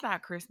 but what was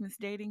that Christmas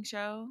dating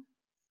show?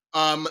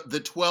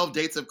 The 12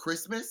 Dates of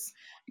Christmas.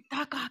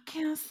 That got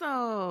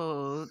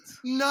canceled.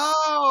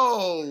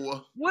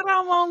 No. What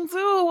I'm gonna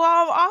do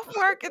while I'm off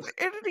work at the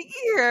end of the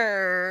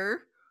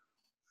year?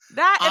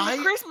 That and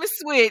the I Christmas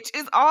Switch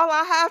is all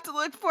I have to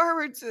look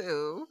forward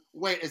to.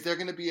 Wait, is there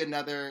gonna be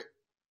another?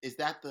 Is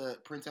that the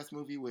princess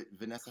movie with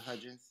Vanessa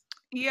Hudgens?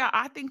 Yeah,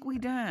 I think we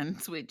done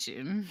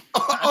switching.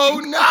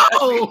 Oh I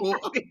no!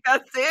 think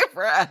that's it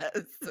for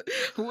us.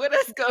 What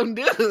us gonna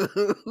do?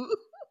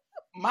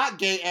 My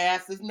gay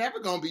ass is never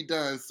gonna be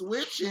done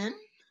switching.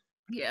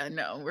 Yeah,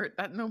 no,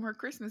 no more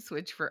Christmas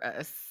Switch for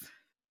us.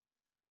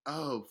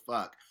 Oh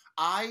fuck!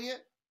 I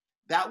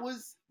That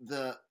was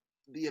the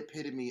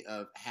epitome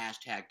of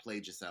hashtag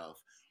played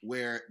yourself,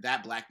 where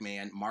that black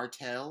man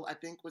Martell, I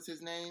think was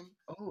his name.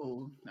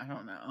 Oh, I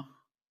don't know.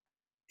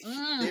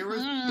 There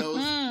was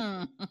those.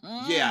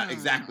 Yeah,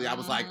 exactly. I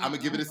was like, I'm gonna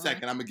give it a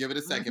second. I'm gonna give it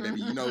a second, baby.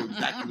 You know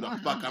exactly what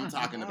the fuck I'm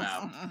talking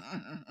about.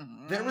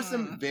 There were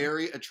some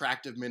very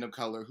attractive men of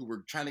color who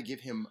were trying to give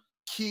him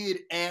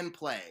kid and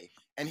play.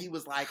 And he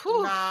was like,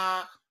 Whew.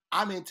 nah,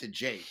 I'm into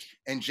Jake.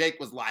 And Jake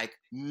was like,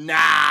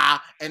 nah.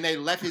 And they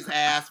left his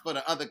ass for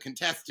the other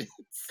contestants.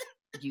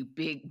 You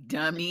big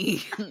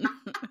dummy.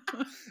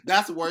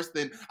 That's worse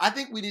than, I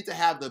think we need to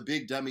have the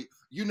big dummy.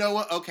 You know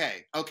what?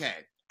 Okay.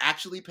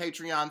 Actually,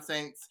 Patreon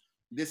Saints,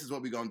 this is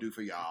what we're gonna do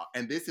for y'all.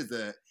 And this is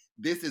the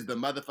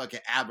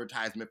motherfucking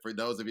advertisement for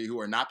those of you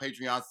who are not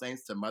Patreon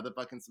Saints to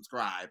motherfucking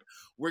subscribe.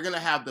 We're gonna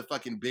have the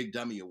fucking Big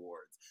Dummy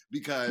Awards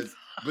because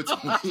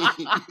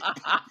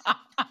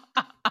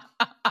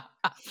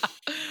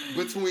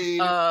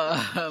between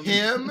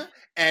him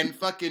and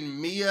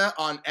fucking Mia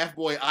on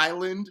F-Boy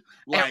Island,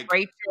 like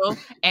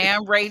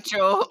and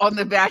Rachel on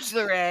The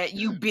Bachelorette,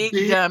 you big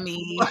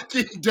dummy.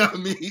 Fucking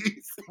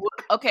dummies.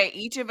 Okay,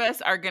 each of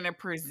us are gonna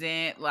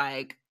present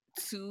like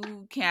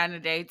 2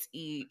 candidates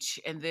each,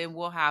 and then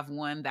we'll have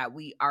one that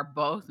we are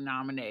both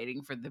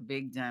nominating for the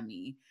big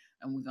dummy.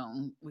 And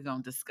we're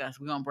gonna discuss,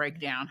 we're gonna break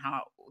down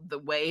how the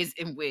ways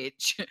in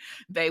which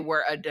they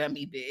were a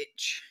dummy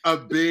bitch. A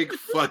big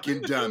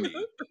fucking dummy.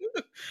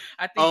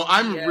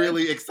 I'm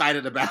really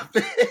excited about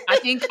this.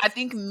 I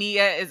think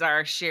Mia is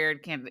our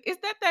shared candidate. Is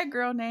that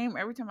girl name?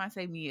 Every time I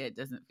say Mia, it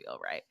doesn't feel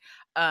right.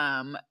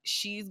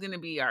 She's gonna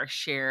be our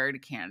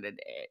shared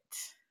candidate.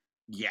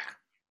 Yeah,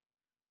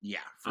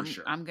 for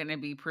sure. I'm gonna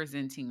be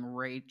presenting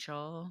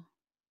Rachel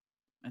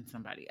and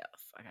somebody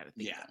else. I gotta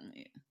think on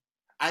it.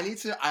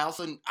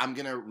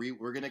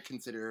 We're gonna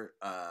consider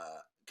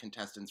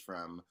contestants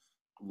from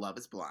Love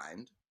is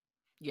Blind.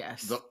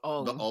 Yes. Yes.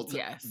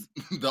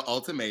 The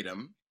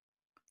Ultimatum.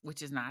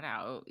 Which is not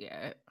out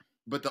yet.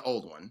 But the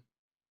old one.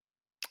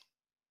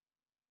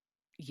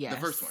 Yes. The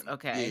first one.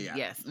 Okay. Yeah.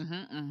 Yes.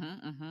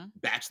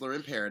 Bachelor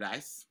in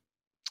Paradise.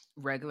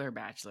 Regular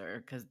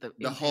Bachelor, because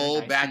the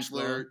whole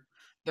Bachelor,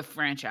 the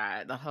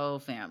franchise, the whole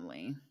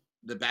family.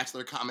 The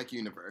Bachelor comic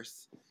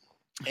universe.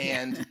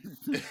 And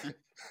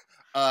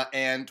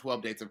and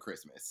 12 Dates of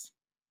Christmas.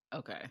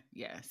 Okay,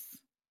 yes.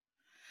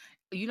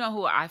 You know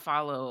who I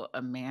follow?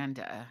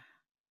 Amanda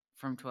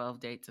from 12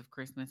 Dates of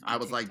Christmas. I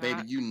was TikTok. Like,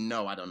 baby, you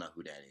know I don't know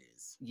who that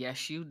is.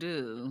 Yes, you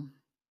do.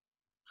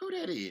 Who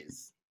that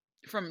is?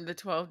 From the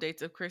 12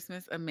 Dates of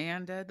Christmas,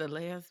 Amanda, the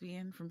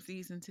lesbian from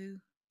season 2.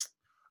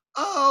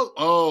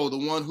 Oh, the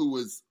one who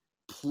was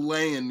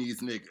playing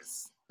these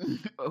niggas.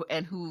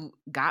 And who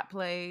got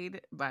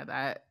played by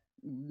that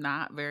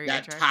not very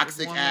that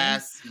toxic woman.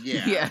 Ass.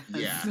 Yeah.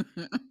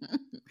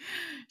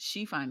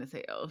 She fine as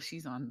hell.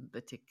 She's on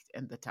the tick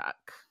and the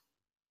talk.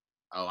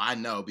 Oh, I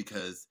know,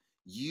 because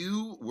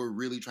you were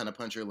really trying to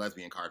punch your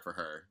lesbian card for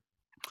her.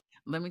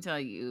 Let me tell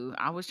you,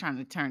 I was trying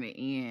to turn it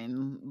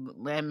in,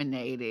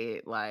 lemonade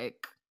it,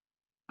 like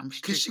I'm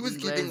because she was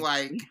giving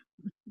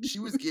she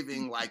was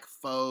giving like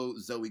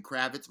faux Zoe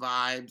Kravitz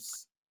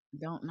vibes.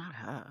 Not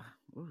her.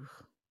 Oof.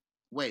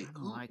 Wait,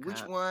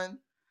 which one?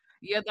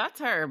 Yeah, that's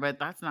her, but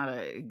that's not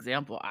an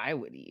example I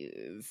would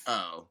use.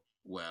 Oh,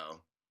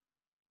 well.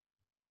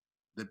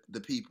 The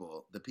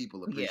people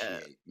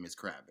appreciate Miss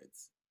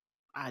Kravitz.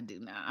 I do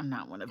not. I'm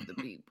not one of the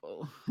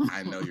people.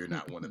 I know you're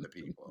not one of the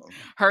people.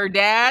 Her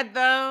dad,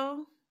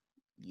 though,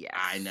 yes.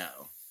 I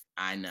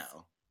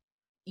know.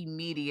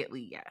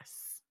 Immediately,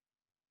 yes.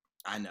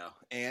 I know.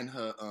 And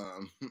her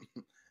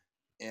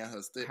and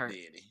her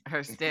stepdaddy.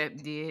 Her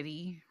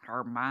stepdaddy,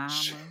 her mama.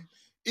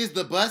 Is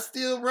the bus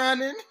still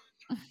running?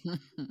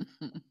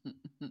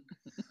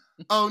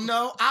 Oh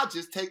no, I'll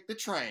just take the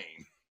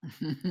train.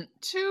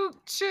 Choo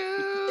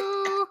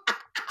choo.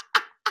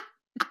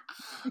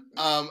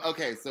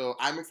 Okay, so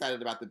I'm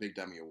excited about the Big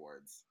Dummy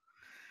Awards.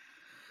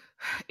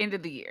 End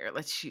of the year.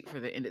 Let's shoot for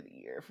the end of the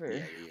year for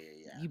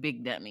you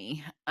big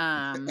dummy.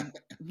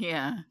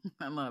 Yeah,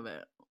 I love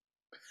it.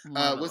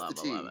 What's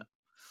the tea?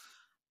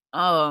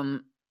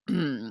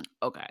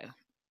 Okay.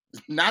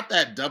 Not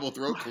that double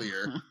throat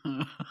clear.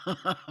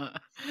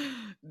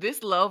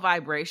 This low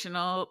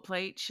vibrational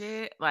plate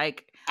shit.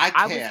 Like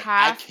I was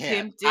half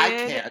tempted. I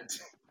can't.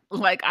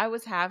 Like I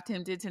was half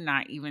tempted to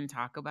not even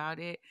talk about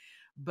it,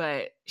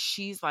 but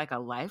she's like a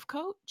life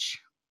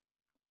coach.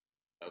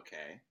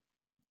 Okay.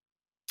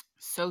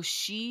 So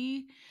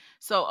she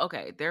so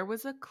okay, there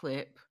was a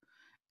clip.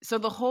 So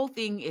the whole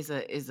thing is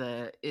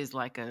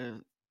like a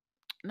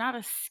not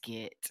a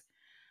skit,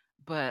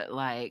 but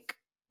like,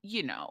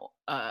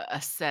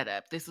 a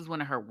setup. This is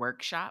one of her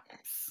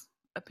workshops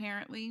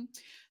apparently.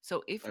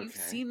 So if you've Okay.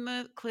 seen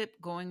the clip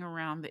going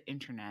around the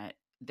internet,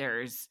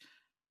 there's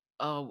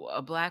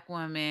a black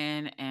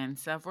woman and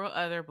several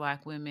other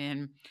black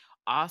women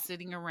all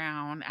sitting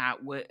around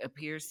at what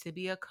appears to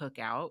be a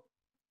cookout,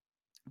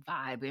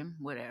 vibing,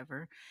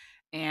 whatever.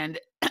 And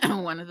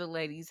one of the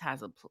ladies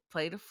has a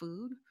plate of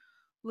food,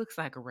 looks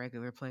like a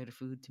regular plate of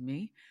food to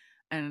me.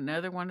 And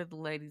another one of the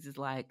ladies is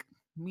like,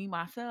 me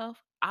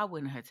myself, I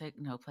wouldn't have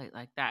taken no plate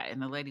like that.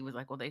 And the lady was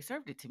like, well, they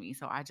served it to me,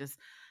 so I just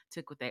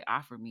took what they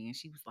offered me. And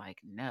she was like,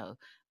 no,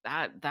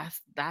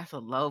 that's a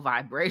low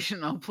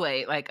vibrational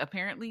plate. Like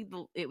apparently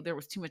there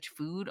was too much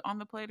food on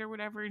the plate or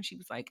whatever. And she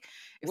was like,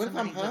 if What if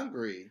I'm somebody looked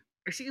hungry?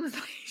 she was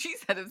like, she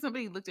said if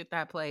somebody looked at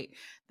that plate,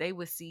 they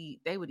would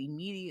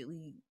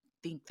immediately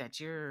think that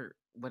you're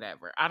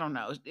whatever. I don't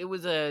know. It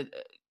was the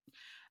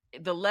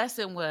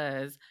lesson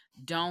was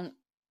don't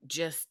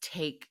just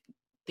take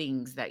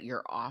things that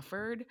you're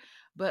offered,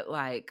 but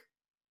like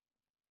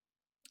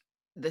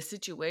the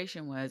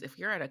situation was if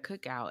you're at a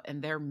cookout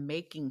and they're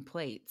making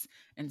plates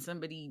and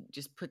somebody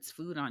just puts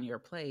food on your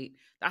plate,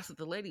 that's what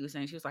the lady was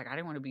saying. She was like, I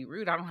didn't want to be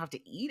rude. I don't have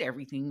to eat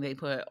everything they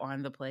put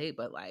on the plate,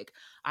 but like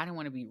I didn't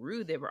want to be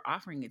rude. They were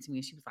offering it to me.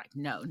 And she was like,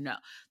 no, no,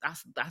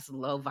 that's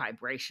low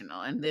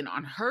vibrational. And then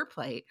on her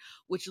plate,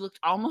 which looked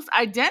almost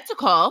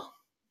identical,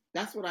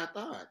 That's what I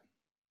thought.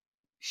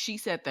 she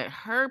said that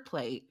her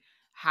plate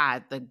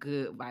had the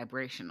good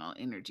vibrational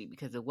energy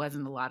because it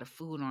wasn't a lot of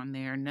food on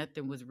there.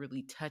 Nothing was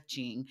really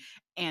touching.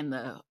 And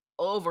the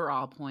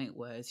overall point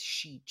was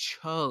she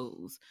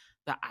chose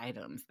the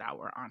items that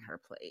were on her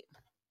plate.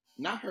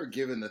 Not her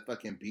giving the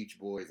fucking Beach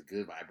Boys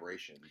good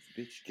vibrations.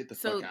 Bitch, get the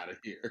fuck So out of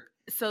here.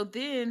 so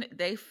then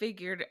they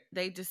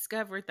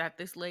discovered that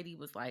this lady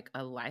was like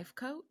a life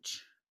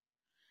coach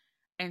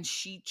and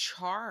she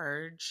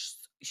charges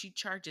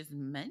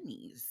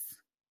monies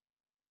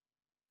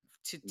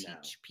to No.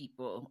 teach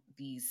people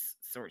these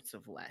sorts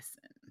of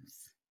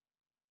lessons.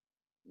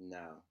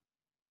 No.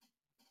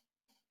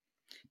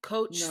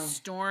 Coach No.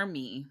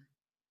 Stormy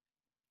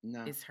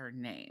No. is her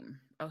name.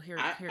 Oh, I, here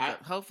I goes.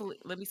 Hopefully,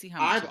 let me see how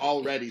much I've you get paid.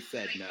 already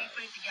said no.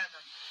 Put it together.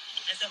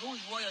 And so who's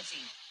royalty?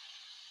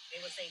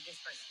 They would say this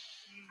person.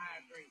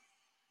 I agree.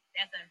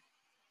 That's a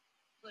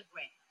good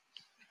rap.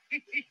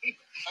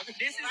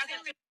 This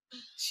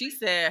is She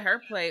said her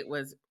plate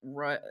was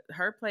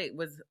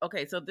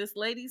okay. So this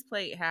lady's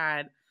plate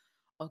had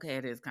okay.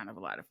 It is kind of a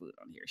lot of food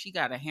on here. She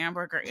got a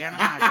hamburger and a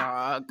hot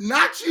dog.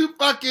 Not you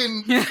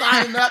fucking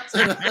signing up to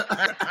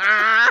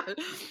the...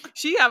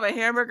 She have a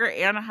hamburger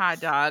and a hot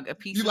dog, a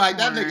piece You of like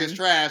that corn. nigga's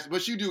trash,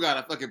 but you do got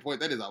a fucking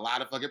point. That is a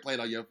lot of fucking plate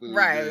on your food.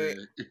 Right.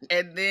 Good.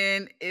 And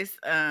then it's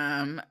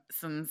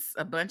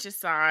a bunch of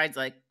sides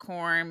like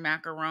corn,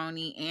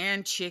 macaroni,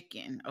 and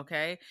chicken.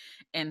 Okay.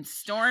 And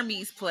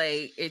Stormy's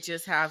plate, it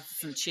just has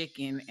some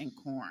chicken and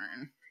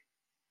corn.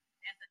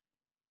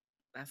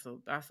 That's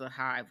a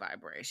high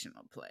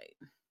vibrational plate.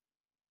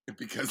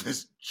 Because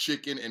it's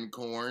chicken and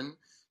corn,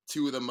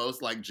 two of the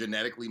most like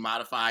genetically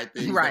modified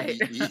things Right.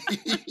 that we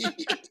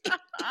eat.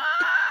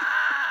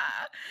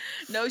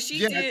 No, she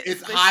Yeah, did. it's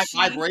but high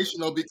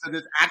vibrational because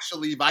it's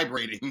actually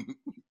vibrating.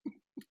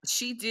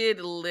 She did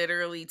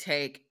literally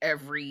take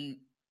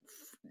every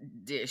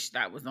dish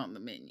that was on the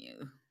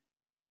menu.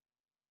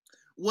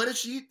 What if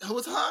she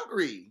was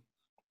hungry?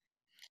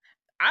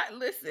 I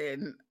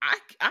understand.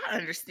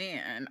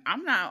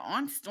 I'm not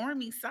on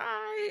Stormy's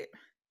side.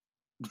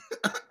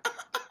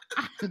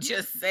 I'm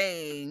just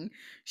saying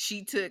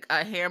she took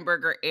a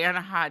hamburger and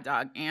a hot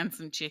dog and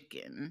some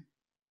chicken.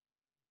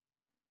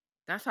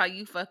 That's how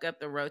you fuck up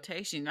the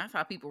rotation. That's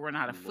how people run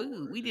out of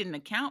food. We Lord. didn't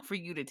account for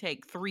you to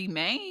take 3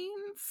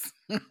 mains.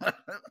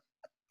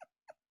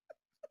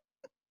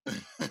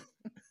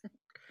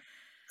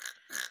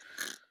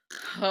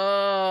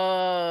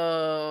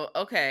 Oh,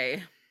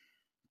 okay.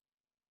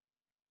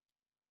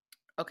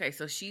 Okay,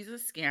 so she's a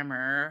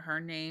scammer. Her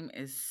name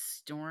is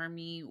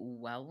Stormy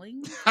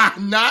Welling.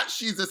 Not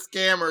she's a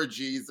scammer,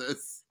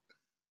 Jesus.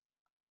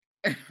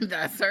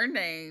 That's her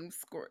name.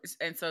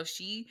 And so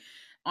she,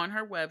 on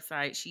her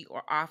website, she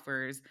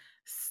offers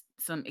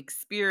some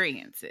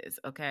experiences.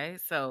 Okay,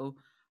 so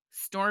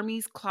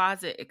Stormy's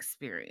Closet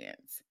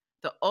Experience,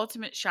 the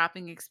ultimate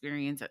shopping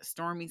experience at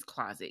Stormy's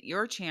Closet.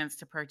 Your chance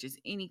to purchase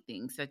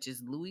anything such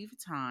as Louis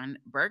Vuitton,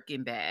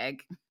 Birkin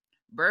bag,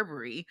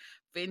 Burberry,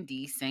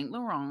 Fendi, Saint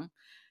Laurent,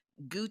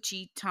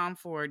 Gucci, Tom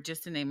Ford,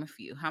 just to name a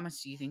few. How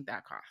much do you think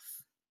that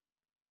costs?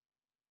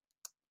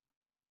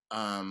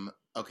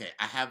 Okay,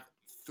 I have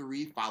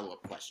 3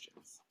 follow-up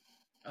questions.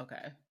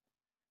 Okay.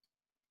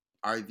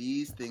 Are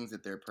these things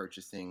that they're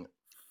purchasing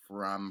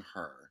from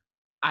her?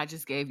 I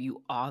just gave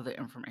you all the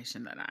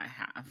information that I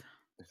have.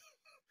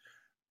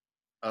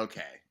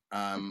 Okay.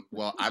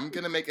 Well, I'm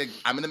gonna make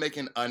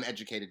an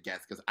uneducated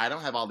guess because I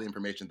don't have all the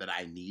information that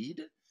I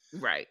need.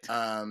 Right.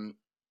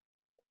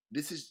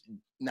 this is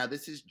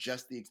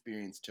just the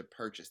experience to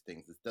purchase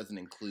things. This doesn't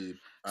include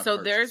a So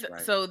purchase,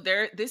 right?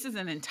 this is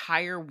an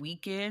entire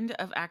weekend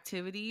of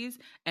activities,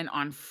 and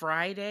on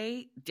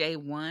Friday, day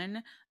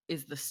 1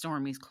 is the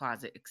Stormy's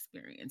Closet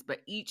experience,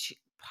 but each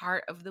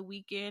part of the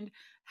weekend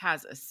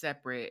has a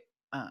separate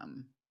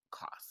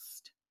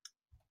cost.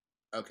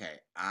 Okay,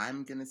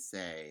 I'm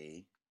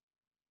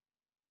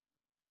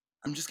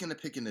just gonna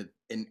pick an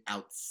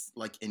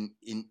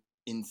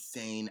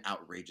insane,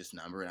 outrageous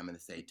number, and I'm gonna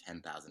say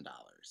 $10,000.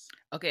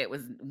 Okay, it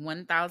was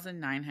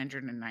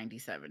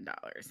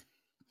 $1,997.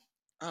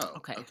 Oh,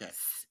 Okay. okay.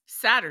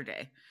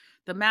 Saturday,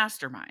 the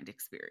Mastermind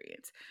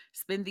experience.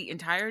 Spend the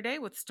entire day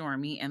with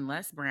Stormy and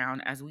Les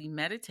Brown as we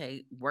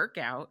meditate, work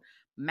out,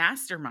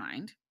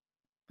 mastermind,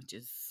 which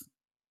is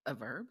a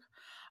verb.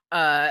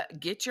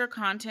 Get your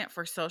content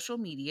for social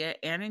media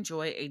and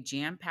enjoy a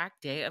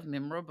jam-packed day of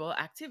memorable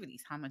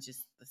activities. How much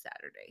is the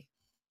Saturday?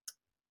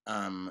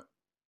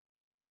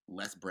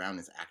 Les Brown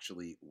is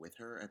actually with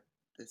her at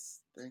this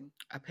thing?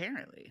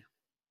 Apparently.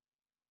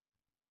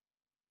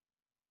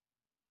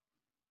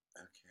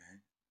 Okay.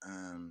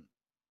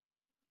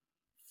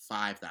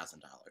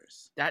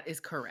 $5,000. That is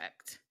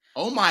correct.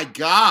 Oh my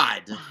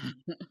God.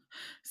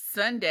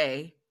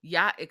 Sunday,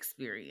 yacht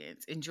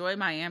experience. Enjoy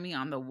Miami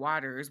on the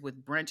waters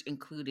with brunch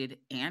included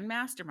and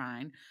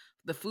mastermind.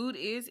 The food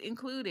is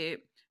included.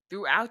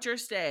 Throughout your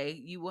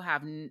stay, you will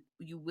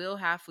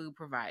have food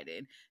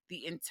provided.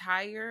 The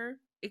entire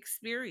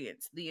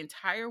experience, the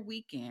entire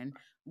weekend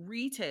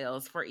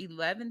retails for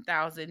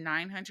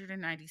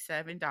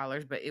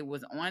 $11,997, but it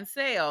was on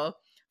sale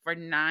for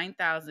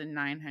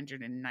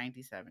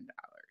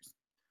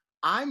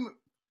 $9,997.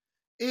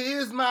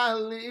 Is my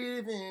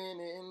living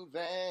in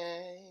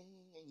vain?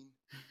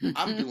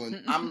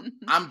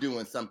 I'm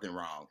doing something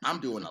wrong. I'm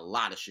doing a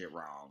lot of shit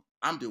wrong.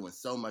 I'm doing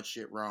so much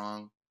shit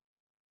wrong.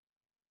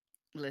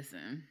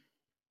 Listen.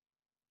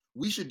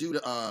 We should do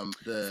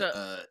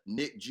the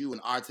Nick Jew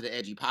and R to the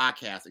Edgy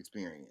podcast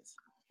experience.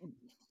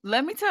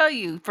 Let me tell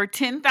you, for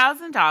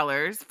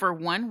 $10,000 for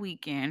one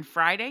weekend,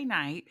 Friday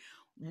night,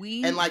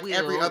 and like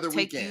every other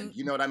weekend,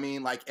 you know what I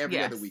mean? Like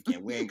every other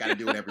weekend, we ain't got to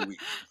do it every week.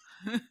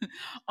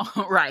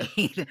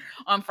 Right.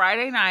 On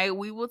Friday night,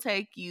 we will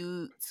take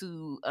you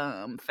to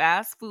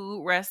fast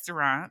food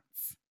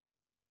restaurants,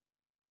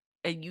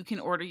 and you can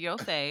order your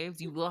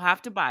faves. You will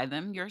have to buy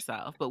them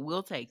yourself, but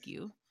we'll take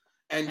you.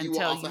 And you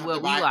will also have to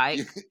buy.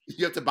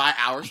 You have to buy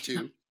ours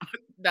too.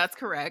 That's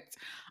correct.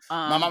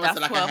 My mama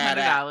said I could have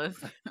that.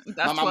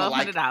 That's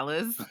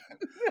 $1,200.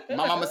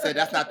 My mama said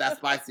that's not that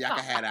spicy. I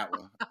can have that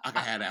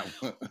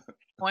one.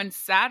 On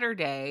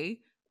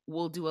Saturday,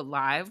 we'll do a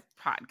live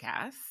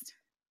podcast.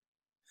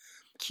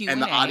 Q&A.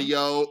 And the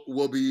audio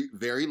will be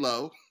very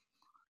low.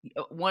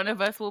 One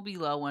of us will be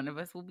low, one of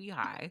us will be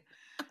high.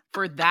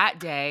 For that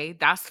day,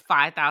 that's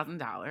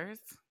 $5,000.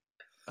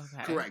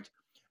 Okay. Correct.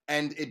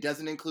 And it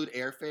doesn't include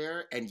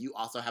airfare, and you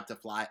also have to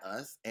fly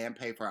us and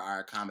pay for our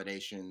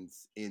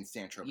accommodations in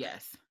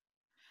Saint-Tropez.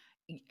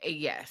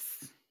 Yes.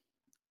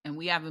 And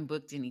we haven't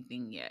booked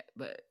anything yet,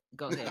 but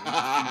go ahead.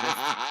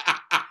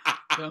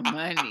 The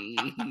money.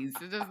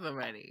 Send us the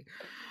money.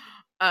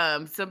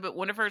 But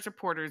one of her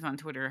supporters on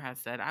Twitter has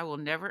said, I will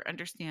never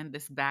understand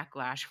this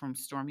backlash from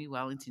Stormy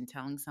Wellington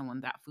telling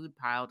someone that food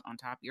piled on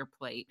top of your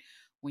plate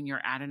when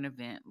you're at an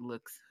event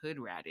looks hood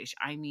radish.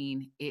 I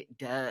mean, it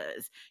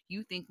does.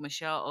 You think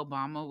Michelle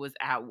Obama was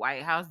at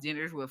White House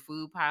dinners with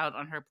food piled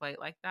on her plate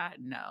like that?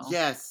 No.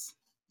 Yes.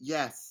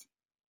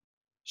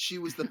 She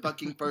was the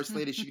fucking first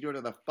lady. She could do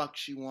whatever the fuck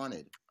she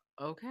wanted.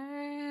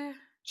 Okay.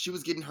 She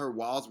was getting her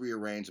walls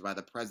rearranged by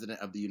the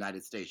president of the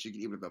United States. She could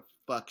eat whatever the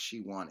fuck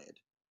she wanted.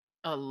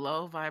 A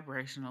low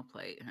vibrational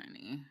plate,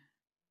 honey.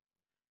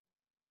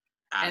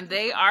 And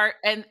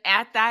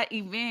at that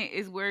event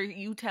is where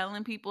you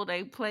telling people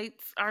they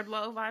plates are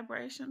low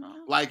vibrational.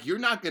 Like, you're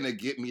not gonna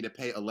get me to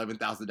pay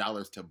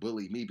 $11,000 to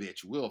bully me,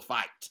 bitch. We'll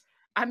fight.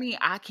 I mean,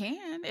 I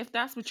can if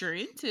that's what you're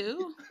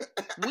into.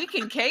 We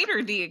can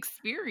cater the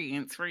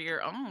experience for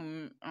your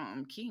own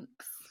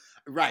kinks.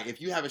 Right.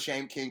 If you have a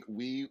shame kink,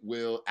 we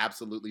will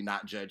absolutely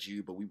not judge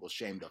you, but we will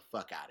shame the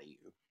fuck out of you.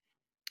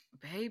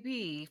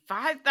 Baby,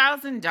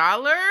 $5,000?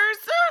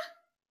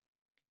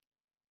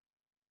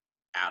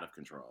 Out of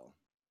control.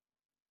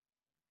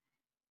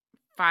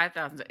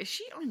 5,000. Is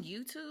she on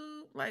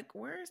YouTube? Like,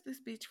 where is this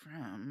bitch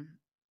from?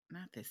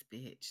 Not this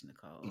bitch,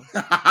 Nicole.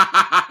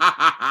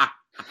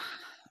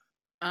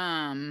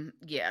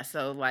 Yeah,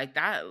 so like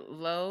that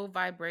low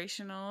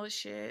vibrational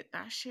shit,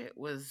 that shit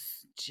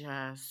was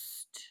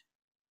just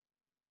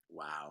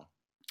wow.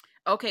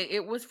 Okay,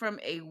 it was from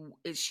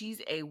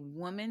she's a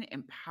woman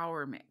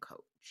empowerment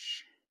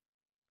coach.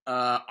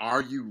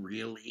 Are you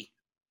really?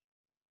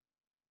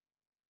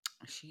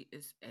 She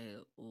is a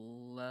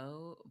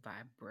low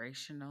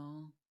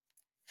vibrational.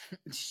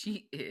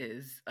 She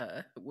is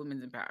a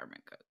women's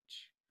empowerment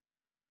coach.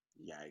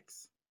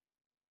 Yikes.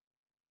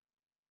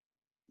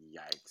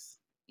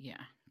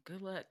 Yeah.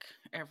 Good luck,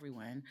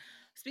 everyone.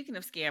 Speaking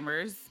of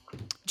scammers,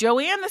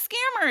 Joanne the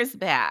Scammer is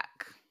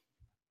back.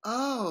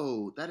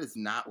 Oh, that is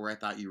not where I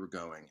thought you were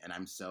going, and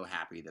I'm so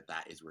happy that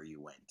that is where you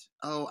went.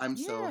 Oh, I'm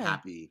so Yeah.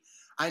 happy.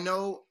 I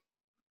know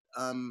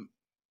um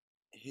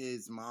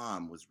his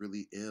mom was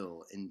really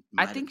ill and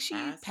I might have think she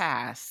passed.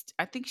 passed.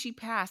 I think she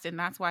passed, and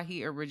that's why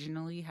he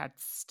originally had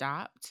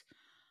stopped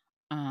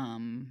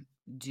um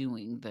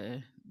doing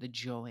the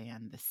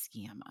Joanne the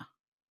scammer.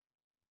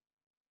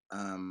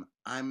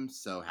 I'm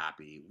so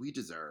happy. We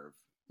deserve.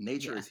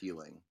 Nature Yeah, is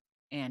healing.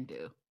 and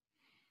do.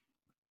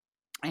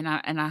 And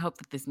I hope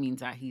that this means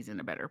that he's in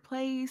a better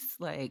place.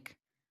 Like,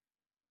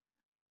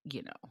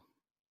 you know,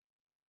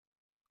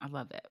 I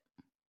love it.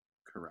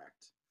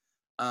 Correct.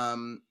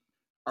 Um,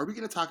 are we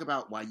gonna talk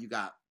about why you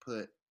got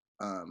put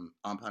on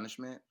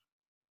punishment?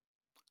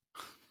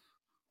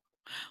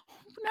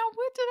 Now,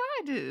 what did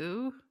I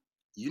do?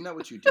 You know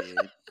what you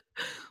did.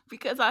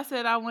 Because I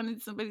said I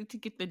wanted somebody to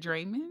get the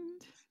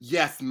Draymond.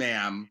 Yes,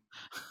 ma'am.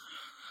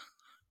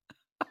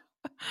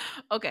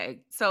 Okay,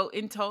 so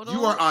in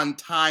You are total, on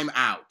time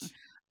out.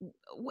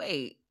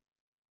 wait,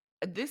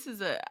 this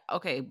is a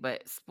okay,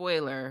 but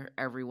spoiler,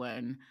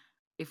 everyone,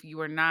 if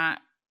you are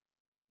not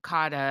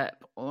caught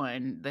up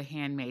on The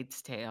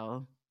Handmaid's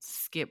Tale,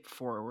 skip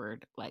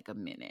forward like a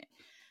minute.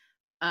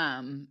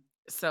 Um,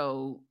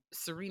 so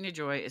Serena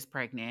Joy is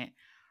pregnant.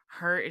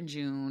 Her and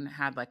June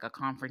had like a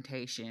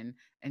confrontation,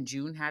 and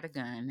June had a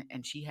gun,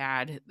 and she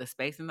had the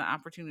space and the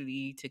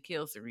opportunity to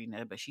kill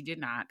Serena, but she did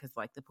not because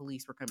like the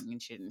police were coming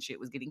and shit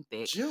was getting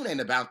thick. June ain't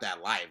about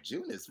that life.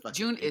 June is fucking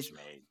June bitch is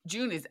made.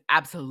 June is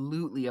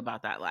absolutely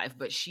about that life,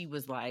 but she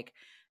was like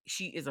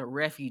she is a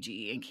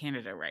refugee in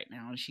Canada right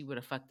now, and she would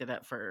have fucked it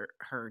up for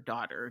her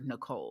daughter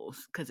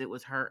Nicole's because it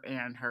was her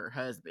and her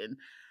husband,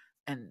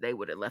 and they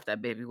would have left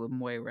that baby with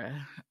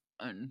Moira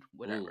and Ooh,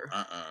 whatever.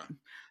 uh-uh.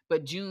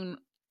 But June,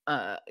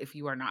 if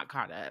you are not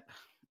caught up,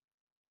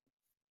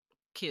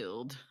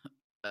 killed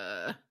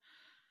uh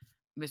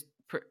Miss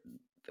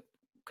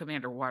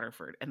Commander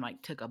Waterford and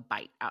like took a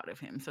bite out of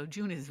him. So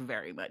June is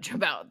very much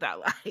about that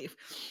life.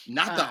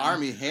 Not the Um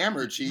Army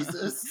Hammer,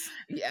 Jesus.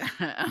 yeah.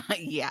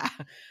 Yeah.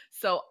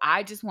 So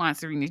I just want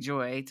Serena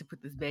Joy to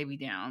put this baby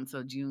down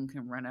so June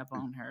can run up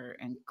on her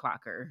and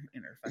clock her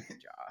in her fucking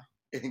jaw.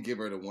 And give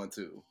her the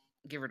 1-2.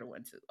 Give her the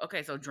 1-2.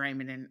 Okay, so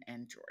Draymond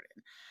and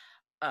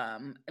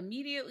Jordan.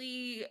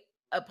 Immediately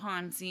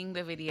upon seeing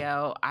the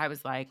video, I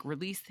was like,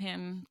 release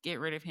him, get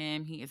rid of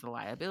him. He is a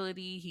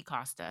liability. He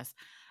cost us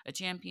a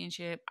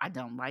championship. I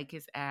don't like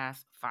his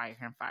ass. Fire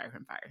him, fire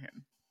him, fire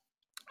him.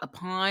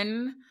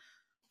 Upon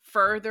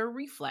further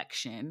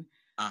reflection,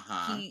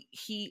 Uh-huh.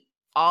 he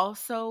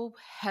also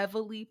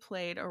heavily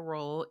played a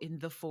role in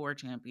the 4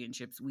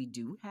 championships we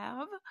do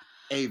have.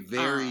 A Uh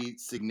very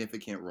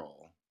significant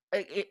role.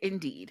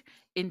 indeed.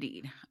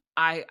 Indeed.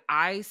 I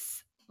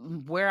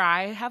where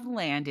I have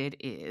landed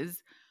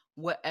is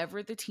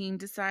whatever the team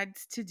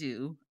decides to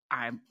do,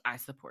 I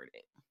support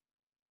it.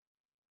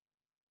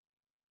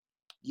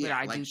 But Yeah,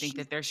 I like do think she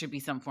that there should be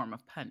some form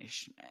of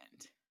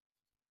punishment.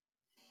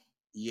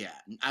 yeah,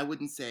 I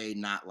wouldn't say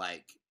not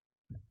like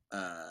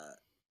uh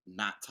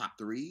not top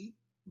 3,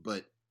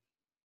 but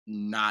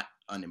not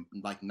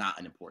not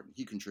unimportant.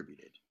 He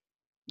contributed.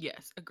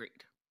 Yes,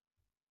 agreed.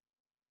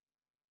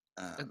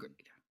 Um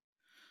Agreed.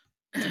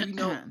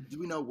 do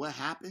we know what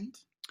happened?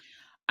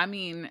 I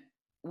mean,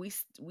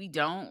 we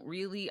don't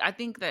really. I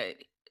think that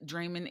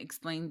Draymond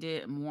explained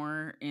it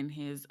more in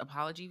his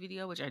apology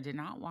video, which I did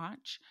not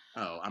watch.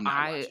 Oh, I'm not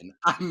I watching.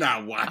 I'm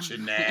not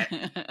watching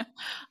that.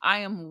 I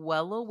am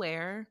well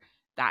aware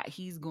that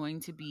he's going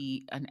to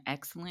be an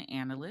excellent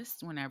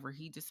analyst whenever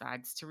he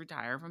decides to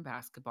retire from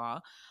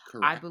basketball.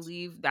 I Correct.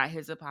 believe that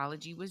his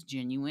apology was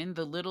genuine.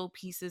 The little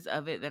pieces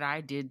of it that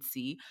I did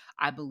see,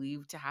 I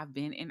believe to have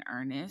been in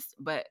earnest.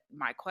 But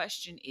my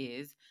question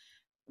is,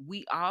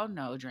 we all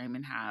know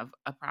Draymond have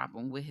a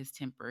problem with his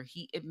temper.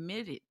 He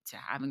admitted to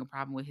having a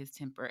problem with his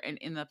temper. And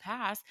in the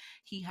past,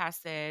 he has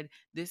said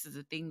this is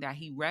a thing that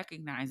he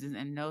recognizes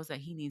and knows that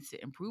he needs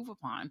to improve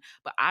upon.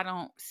 But I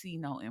don't see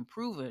no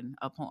improving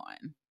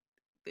upon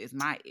is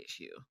my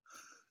issue.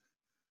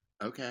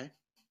 Okay.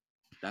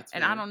 That's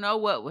And I fair. don't know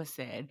what was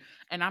said.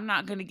 And I'm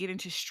not going to get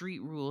into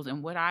street rules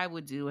and what I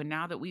would do. And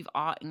now that we've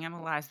all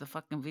analyzed the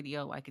fucking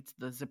video like it's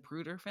the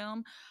Zapruder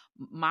film,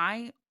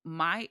 my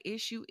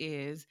issue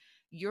is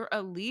you're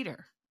a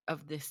leader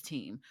of this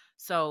team.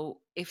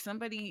 So if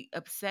somebody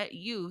upset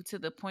you to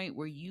the point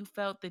where you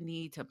felt the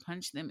need to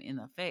punch them in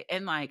the face,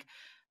 and like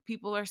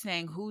people are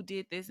saying who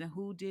did this and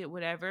who did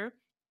whatever,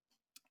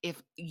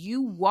 if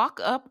you walk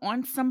up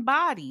on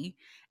somebody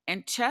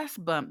and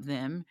chest bump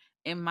them,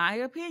 in my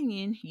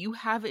opinion, you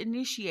have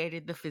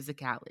initiated the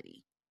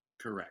physicality.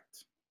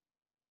 Correct.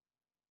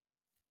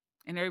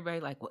 And everybody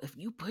like, well, if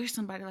you push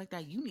somebody like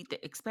that, you need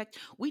to expect.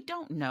 We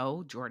don't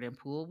know Jordan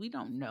Poole. We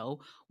don't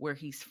know where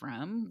he's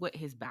from, what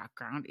his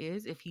background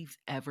is, if he's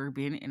ever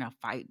been in a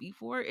fight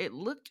before. It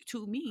looked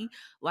to me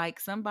like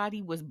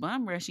somebody was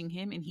bum rushing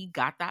him and he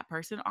got that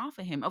person off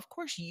of him. Of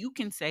course, you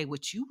can say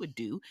what you would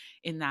do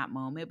in that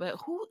moment, but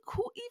who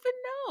even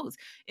knows?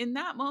 In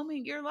that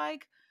moment, you're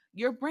like,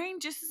 your brain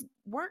just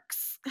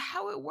works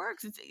how it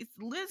works. It's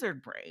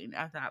lizard brain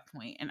at that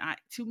point. And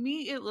to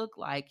me it looked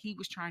like he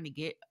was trying to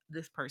get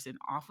this person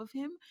off of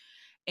him.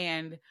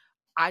 And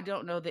I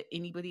don't know that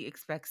anybody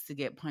expects to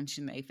get punched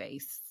in the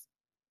face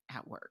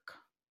at work.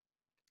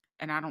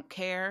 And I don't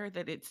care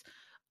that it's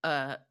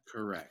a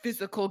Correct.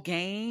 physical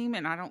game,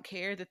 and I don't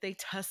care that they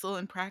tussle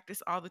and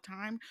practice all the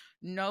time.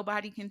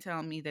 Nobody can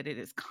tell me that it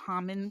is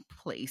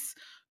commonplace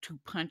to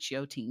punch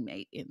your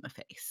teammate in the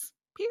face.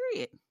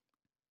 Period.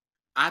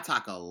 I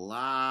talk a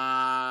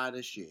lot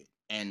of shit,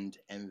 and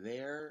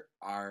there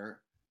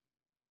are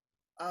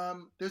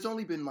there's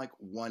only been like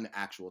one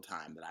actual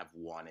time that I've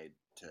wanted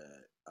to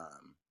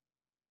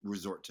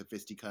resort to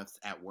fisticuffs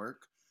at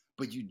work,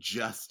 but you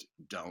just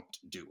don't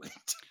do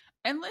it.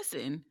 And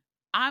listen,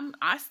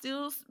 I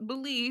still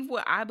believe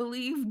what I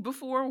believed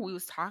before we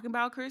was talking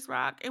about Chris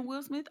Rock and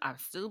Will Smith. I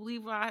still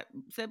believe what I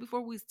said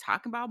before we was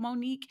talking about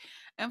Monique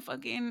and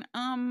fucking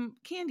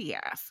Candy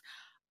Ass.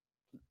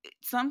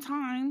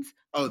 Sometimes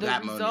Oh, the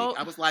that Monique. result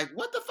I was like,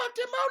 what the fuck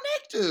did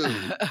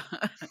Monique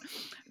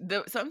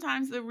do?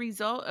 sometimes the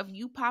result of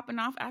you popping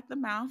off at the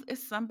mouth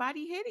is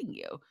somebody hitting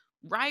you.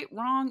 Right,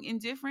 wrong,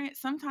 indifferent.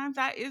 Sometimes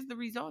that is the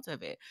result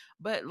of it.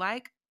 But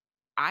like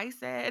I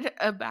said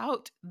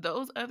about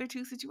those other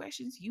two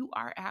situations, you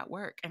are at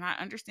work. And I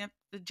understand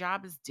the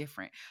job is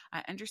different.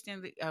 I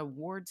understand the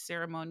award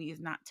ceremony is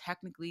not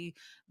technically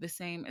the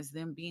same as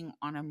them being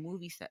on a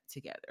movie set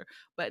together,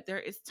 but there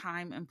is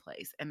time and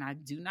place. And I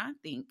do not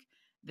think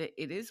that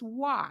it is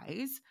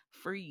wise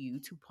for you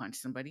to punch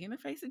somebody in the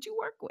face that you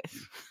work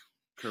with.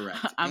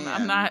 Correct.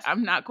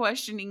 I'm not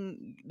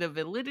questioning the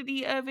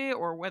validity of it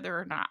or whether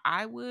or not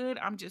I would.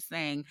 I'm just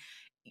saying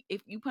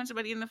if you punch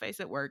somebody in the face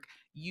at work,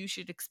 you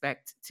should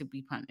expect to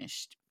be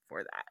punished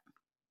for that.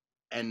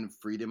 And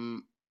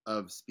freedom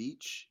of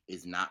speech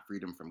is not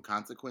freedom from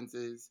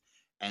consequences,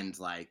 and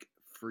like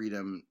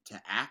freedom to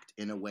act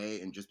in a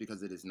way, and just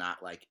because it is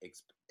not like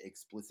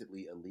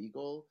explicitly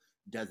illegal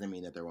doesn't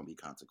mean that there won't be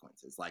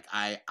consequences. Like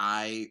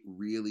I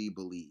really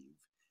believe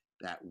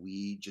that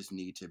we just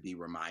need to be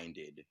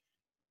reminded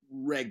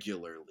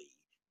regularly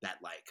that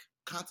like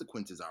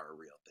consequences are a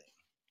real thing.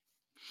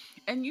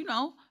 And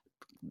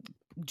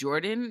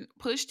Jordan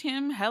pushed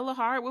him hella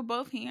hard with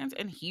both hands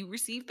and he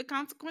received the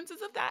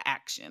consequences of that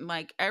action.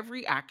 Like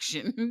every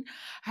action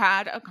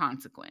had a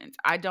consequence.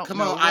 I don't Come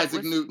know on,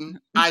 Isaac Newton.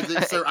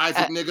 Sir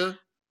Isaac nigga.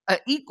 An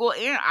equal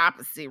and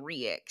opposite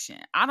reaction.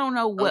 I don't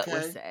know what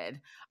was Okay.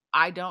 said.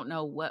 I don't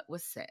know what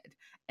was said.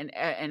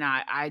 And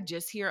I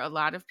just hear a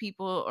lot of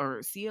people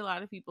or see a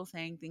lot of people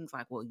saying things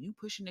like, well, you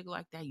push a nigga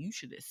like that, you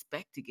should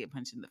expect to get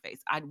punched in the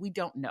face. We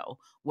don't know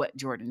what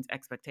Jordan's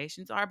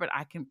expectations are, but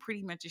I can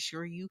pretty much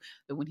assure you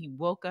that when he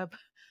woke up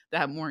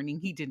that morning,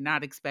 he did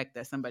not expect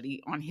that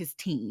somebody on his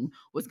team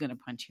was going to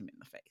punch him in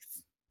the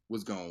face.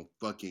 Was going to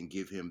fucking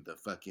give him the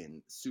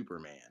fucking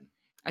Superman.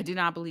 I do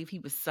not believe he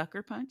was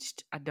sucker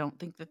punched. I don't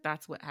think that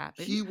that's what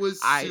happened. He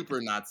was super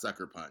not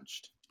sucker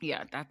punched.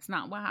 Yeah, that's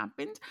not what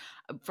happened.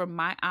 From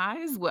my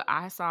eyes, what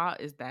I saw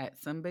is that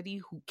somebody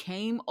who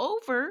came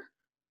over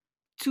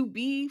to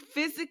be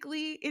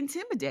physically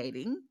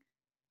intimidating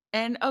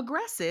and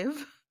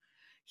aggressive,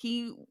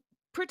 he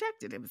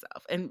protected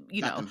himself. And,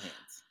 Got them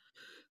hands.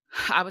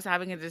 I was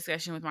having a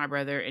discussion with my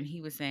brother and he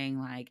was saying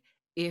like,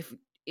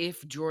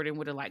 if Jordan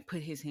would have like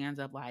put his hands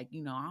up, like, I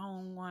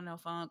don't want no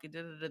funk, and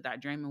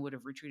that Draymond would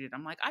have retreated.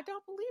 I'm like, I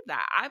don't believe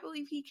that. I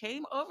believe he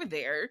came over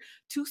there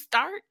to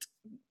start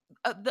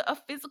a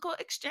physical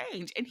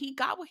exchange, and he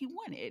got what he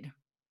wanted.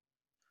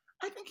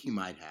 I think he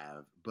might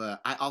have,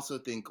 but I also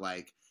think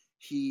like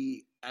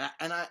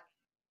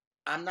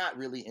I'm not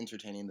really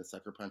entertaining the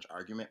sucker punch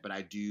argument, but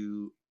I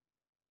do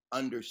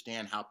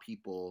understand how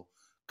people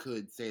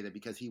could say that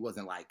because he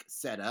wasn't like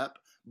set up.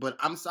 But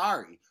I'm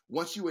sorry,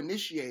 once you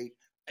initiate,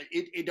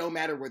 it don't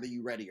matter whether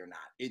you're ready or not.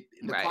 The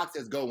Right. clock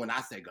says go when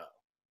I say go.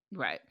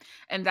 Right.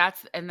 And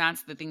that's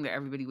the thing that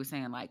everybody was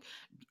saying. Like,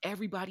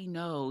 everybody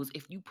knows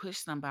if you push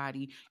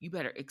somebody, you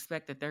better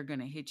expect that they're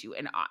gonna hit you.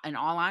 And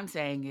all I'm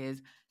saying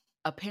is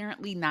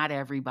apparently not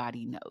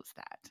everybody knows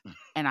that.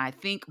 And I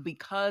think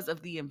because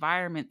of the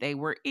environment they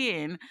were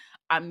in,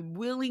 I'm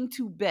willing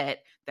to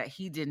bet that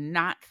he did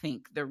not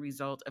think the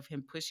result of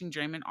him pushing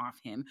Draymond off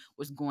him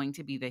was going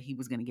to be that he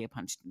was going to get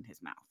punched in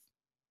his mouth.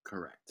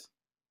 Correct.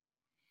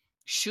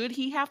 Should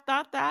he have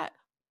thought that?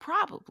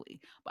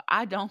 Probably, but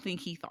I don't think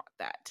he thought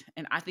that.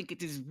 And I think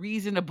it is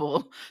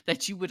reasonable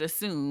that you would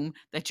assume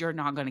that you're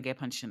not going to get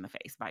punched in the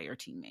face by your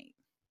teammate.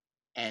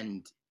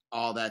 And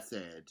all that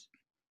said,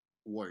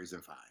 Warriors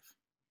in 5.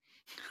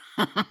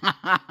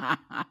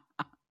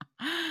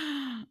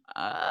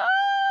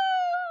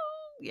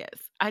 Yes.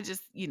 I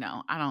just,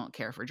 I don't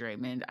care for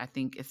Draymond. I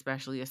think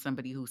especially as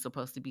somebody who's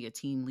supposed to be a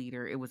team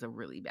leader, it was a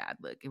really bad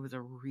look. It was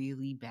a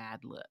really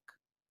bad look.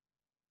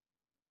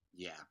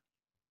 Yeah.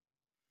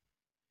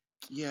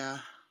 Yeah.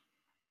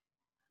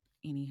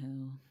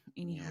 Anywho,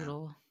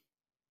 hoodle.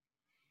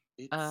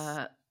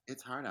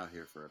 It's hard out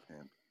here for a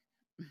pimp.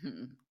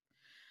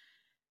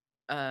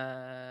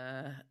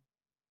 I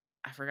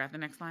forgot the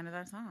next line of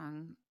that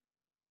song.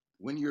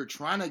 when you're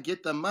trying to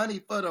get the money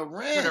for the For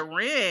rent. the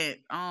rent.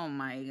 Oh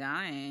my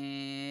god.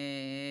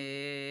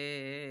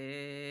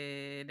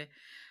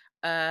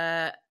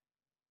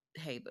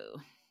 Hey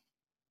boo.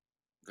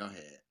 Go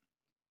ahead.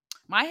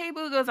 My hey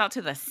boo goes out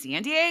to the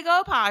San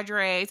Diego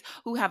Padres,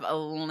 who have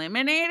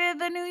eliminated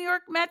the New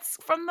York Mets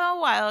from the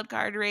wild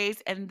card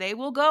race, and they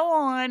will go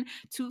on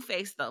to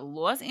face the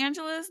Los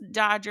Angeles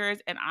Dodgers.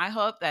 And I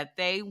hope that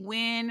they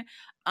win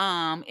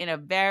in a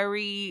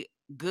very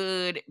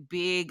good,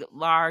 big,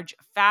 large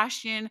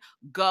fashion.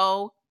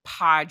 Go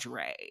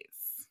Padres.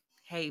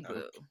 Hey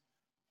boo.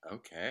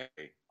 Okay.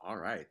 All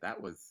right. That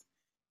was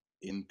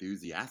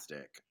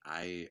enthusiastic.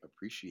 I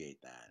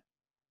appreciate that.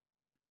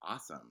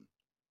 Awesome.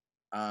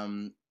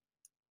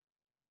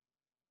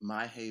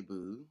 My hey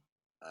boo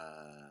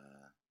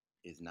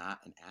is not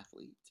an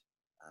athlete,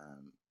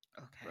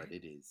 but Okay.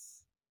 it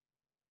is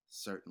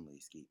certainly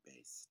skeet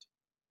based.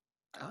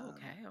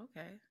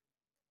 Okay.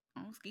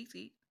 Oh,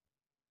 skeet.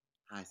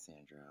 Hi,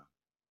 Sandra.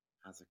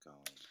 How's it going?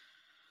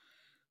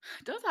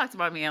 Don't talk to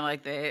my man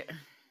like that.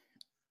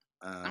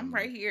 I'm Um,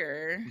 right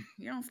here.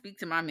 You don't speak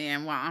to my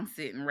man while I'm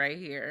sitting right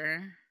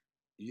here.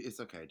 it's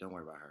okay. Don't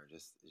worry about her.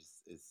 It's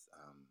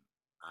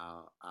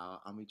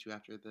I'll meet you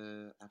after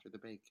the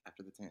bake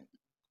after the tent.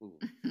 Cool.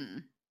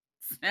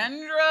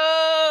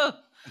 Sandra.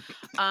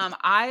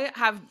 I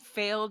have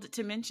failed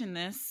to mention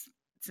this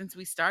since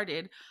we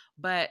started,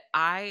 but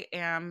I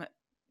am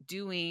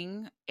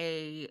doing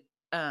a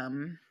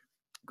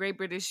Great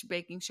British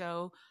Baking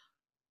Show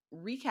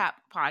recap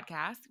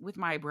podcast with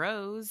my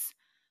bros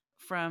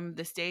from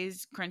the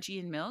Stays Crunchy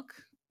and Milk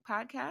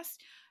podcast.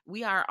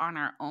 We are on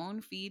our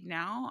own feed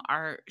now.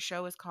 Our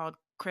show is called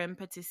Creme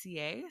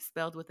Patissier,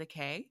 spelled with a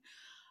K.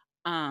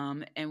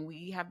 And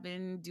we have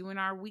been doing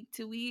our week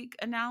to week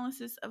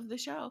analysis of the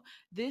show.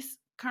 This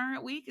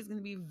current week is going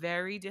to be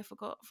very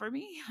difficult for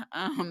me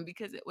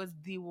because it was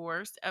the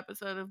worst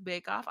episode of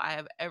Bake Off I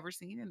have ever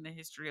seen in the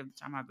history of the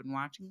time I've been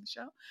watching the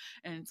show.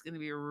 And it's going to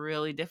be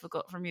really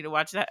difficult for me to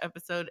watch that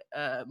episode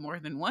more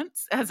than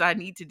once, as I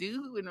need to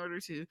do in order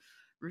to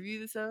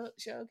review the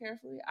show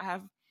carefully.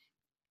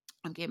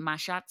 I'm getting my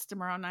shots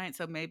tomorrow night,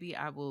 so maybe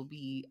I will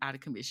be out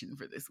of commission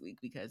for this week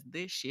because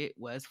this shit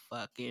was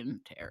fucking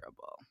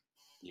terrible.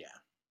 Yeah.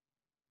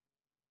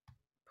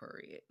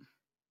 Period.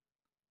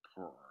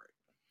 But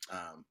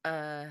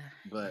Yeah.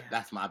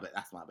 that's my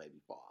baby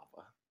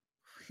father.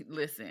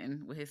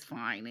 Listen, with his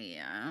fine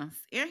ass,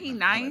 and he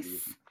My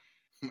nice,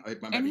 my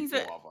and baby he's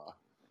father.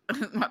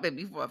 my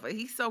baby father.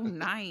 He's so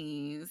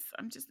nice.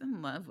 I'm just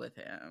in love with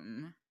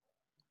him.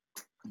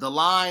 The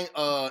line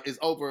is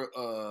over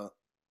to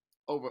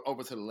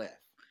the left.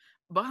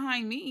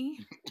 Behind me.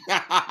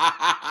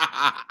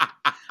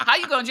 How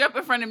you gonna jump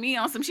in front of me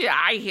on some shit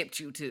I hipped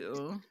you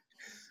to?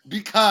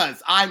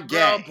 Because I'm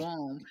gay.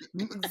 Girl,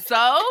 boom.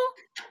 So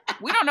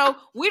we don't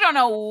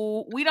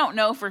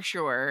know for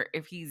sure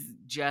if he's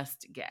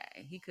just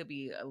gay. He could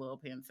be a little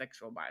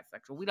pansexual,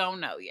 bisexual. We don't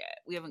know yet.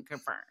 We haven't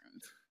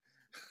confirmed.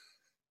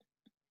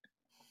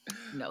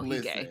 No,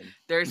 he gay.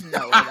 There's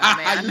no way that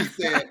man. You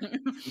said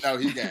no,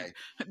 he gay.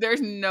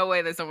 There's no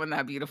way that someone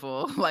that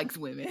beautiful likes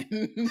women.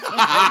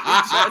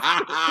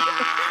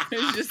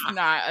 It's just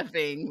not a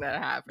thing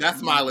that happens. That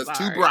smile is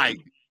too bright.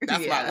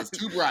 That smile is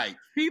too bright.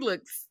 He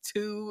looks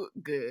too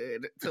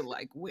good to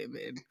like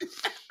women.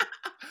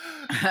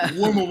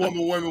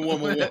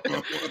 Woman.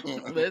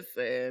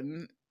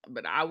 Listen,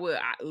 but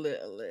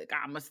look,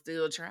 I'ma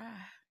still try.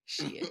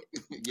 Shit.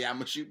 Yeah, I'm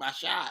gonna shoot my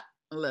shot.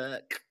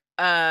 Look.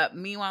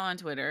 Meanwhile on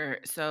Twitter,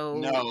 so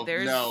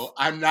no,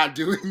 I'm not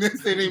doing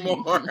this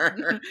anymore.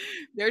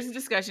 There's a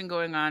discussion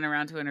going on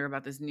around Twitter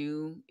about this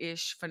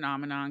new-ish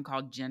phenomenon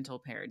called gentle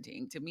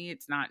parenting. To me,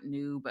 it's not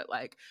new, but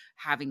like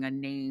having a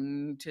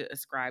name to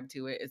ascribe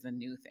to it is a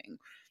new thing.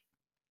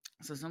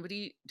 So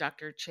somebody,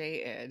 Dr.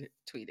 Che Ed,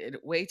 tweeted,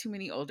 way too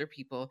many older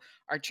people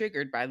are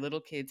triggered by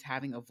little kids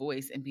having a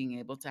voice and being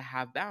able to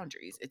have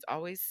boundaries. It's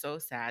always so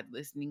sad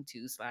listening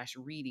to /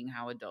 reading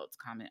how adults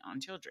comment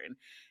on children.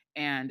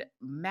 And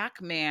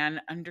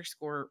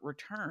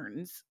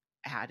MacMan_returns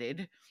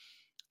added,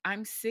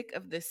 I'm sick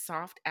of this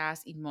soft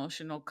ass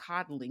emotional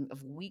coddling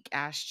of weak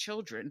ass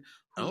children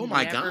Oh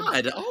my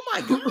god.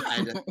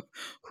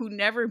 who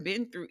never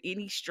been through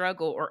any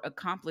struggle or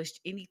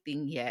accomplished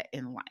anything yet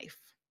in life.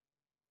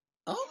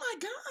 Oh my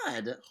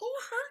god. Who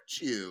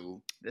hurt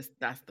you?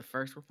 That's the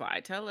first reply.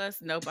 Tell us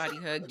nobody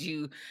hugged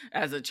you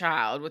as a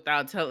child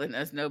without telling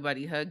us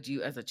nobody hugged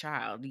you as a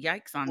child.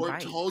 Yikes on Or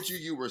bikes. told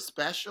you were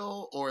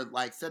special, or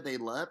like said they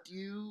loved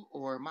you,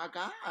 or my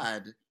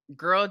god.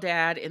 Girl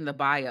dad in the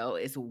bio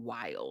is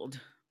wild.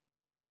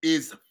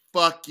 Is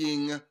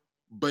fucking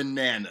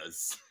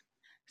bananas.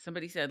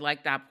 Somebody said,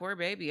 like that poor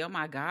baby. Oh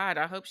my God.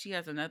 I hope she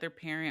has another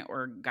parent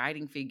or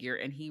guiding figure.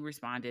 And he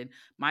responded,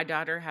 my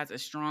daughter has a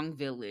strong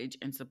village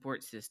and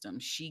support system.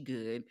 She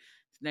good.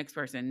 Next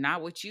person,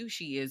 not with you,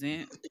 she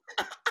isn't.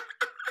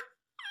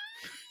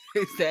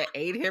 He said,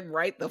 ate him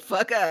right the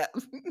fuck up.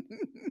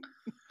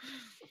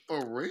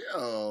 For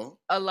real.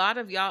 A lot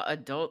of y'all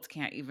adults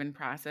can't even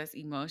process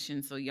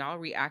emotion, so y'all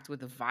react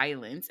with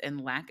violence and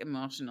lack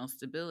emotional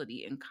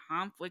stability and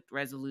conflict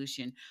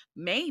resolution.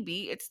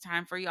 Maybe it's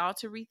time for y'all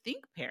to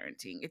rethink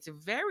parenting. It's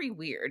very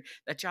weird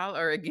that y'all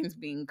are against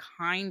being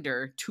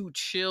kinder to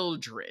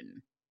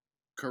children.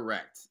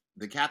 Correct.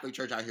 The Catholic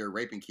Church out here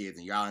raping kids,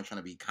 and y'all ain't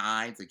trying to be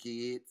kind to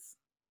kids.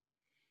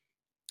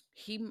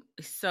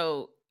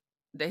 So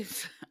they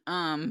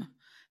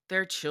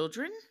they're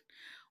children.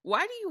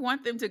 Why do you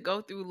want them to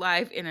go through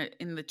life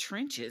in the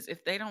trenches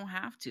if they don't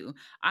have to?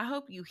 I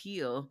hope you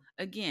heal.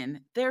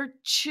 Again, they're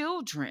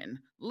children.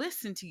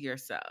 Listen to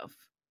yourself.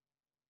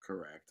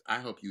 Correct. I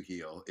hope you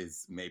heal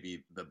is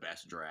maybe the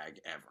best drag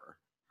ever.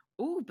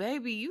 Ooh,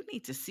 baby, you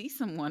need to see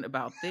someone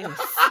about this.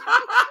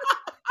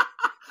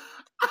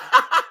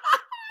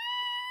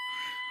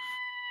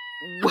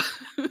 What,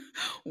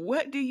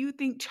 what do you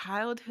think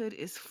childhood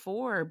is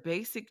for?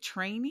 Basic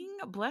training?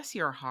 Bless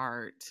your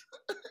heart.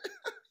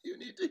 You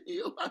need to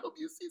heal. I hope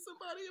you see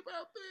somebody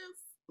about this.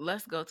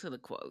 Let's go to the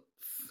quotes.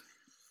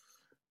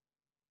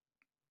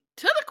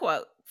 To the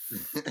quotes.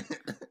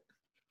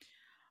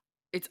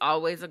 It's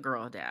always a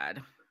girl,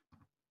 Dad.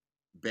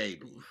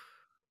 Baby.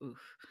 Oof.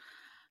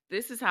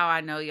 This is how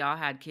I know y'all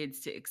had kids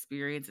to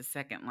experience a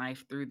second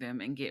life through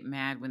them and get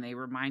mad when they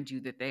remind you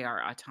that they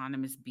are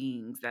autonomous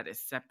beings that is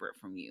separate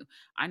from you.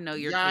 I know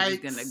your kid is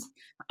gonna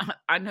Yikes.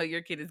 I know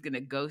your kid is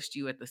gonna ghost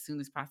you at the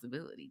soonest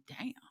possibility.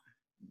 Damn.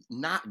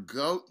 Not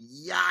go.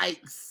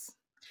 Yikes.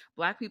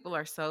 Black people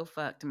are so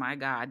fucked, my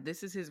God.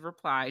 This is his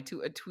reply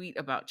to a tweet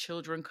about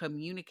children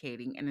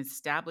communicating and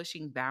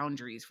establishing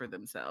boundaries for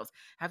themselves.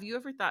 Have you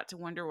ever thought to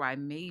wonder why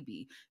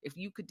maybe if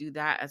you could do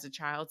that as a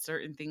child,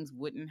 certain things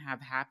wouldn't have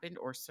happened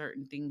or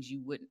certain things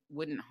you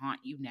wouldn't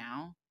haunt you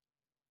now?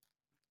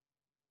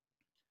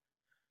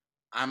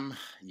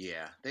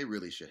 Yeah, they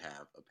really should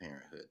have a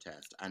parenthood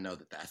test. I know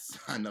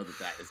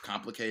that is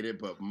complicated,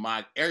 but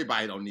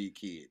everybody don't need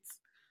kids.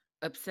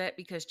 Upset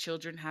because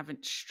children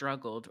haven't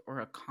struggled or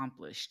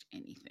accomplished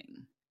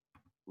anything.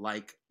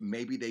 Like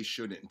maybe they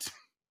shouldn't.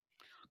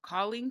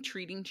 Calling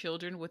treating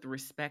children with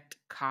respect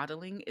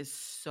coddling is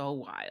so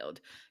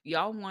wild.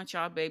 Y'all want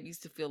y'all babies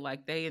to feel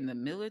like they in the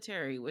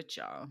military with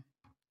y'all.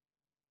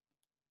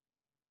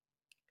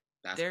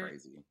 That's They're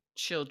crazy.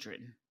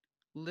 children,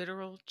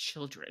 literal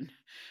children.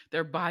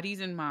 Their bodies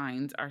and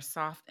minds are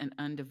soft and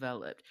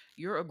undeveloped.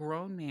 You're a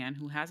grown man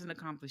who hasn't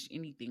accomplished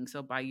anything,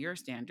 so by your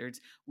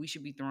standards, we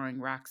should be throwing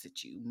rocks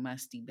at you,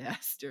 musty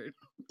bastard.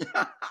 Not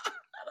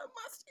a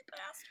musty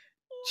bastard.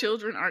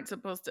 Children aren't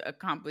supposed to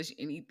accomplish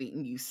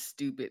anything, you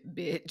stupid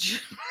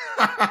bitch.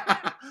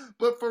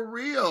 But for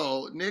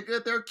real,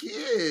 nigga, they're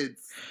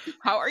kids.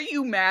 How are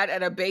you mad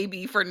at a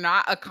baby for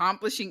not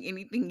accomplishing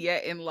anything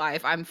yet in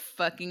life? I'm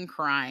fucking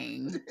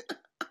crying.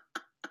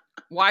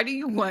 Why do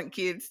you want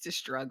kids to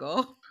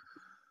struggle?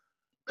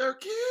 They're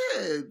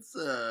kids.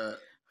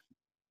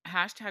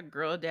 Hashtag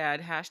girl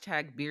dad,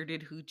 hashtag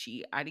bearded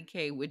hoochie.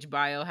 IDK, which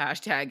bio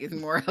hashtag is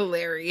more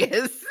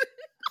hilarious?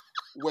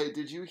 Wait,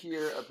 did you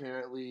hear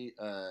apparently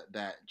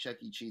that Chuck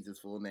E. Cheese's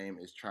full name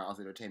is Charles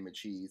Entertainment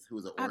Cheese, who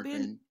was an I've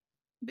orphan?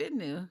 been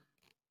new.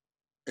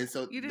 And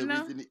so You the didn't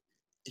know? reason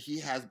he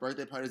has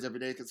birthday parties every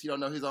day because he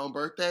don't know his own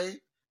birthday.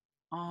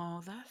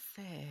 Oh, that's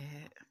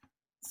sad.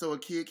 So a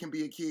kid can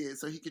be a kid,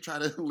 so he could try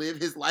to live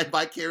his life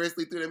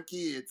vicariously through them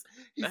kids.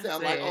 He That's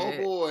sound like, oh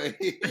sad. boy.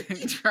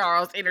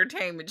 Charles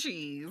Entertainment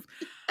Cheese.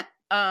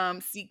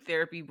 Seek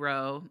therapy,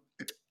 bro.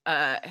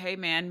 Hey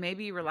man,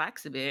 maybe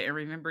relax a bit and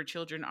remember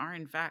children are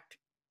in fact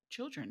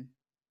children.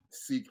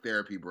 Seek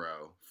therapy,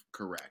 bro.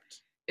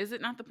 Correct. Is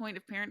it not the point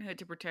of parenthood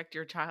to protect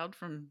your child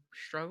from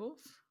struggles?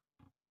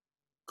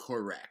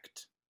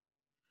 Correct.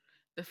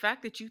 The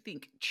fact that you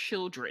think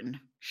children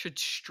should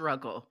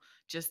struggle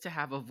just to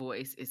have a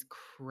voice is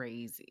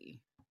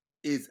crazy.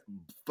 Is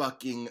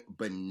fucking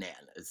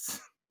bananas.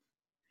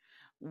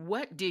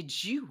 What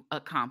did you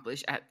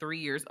accomplish at 3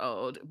 years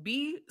old?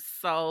 Be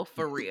so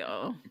for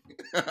real.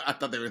 I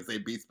thought they were going to say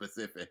be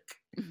specific.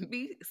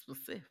 Be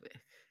specific.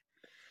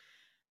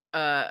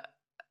 I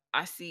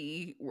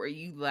see where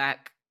you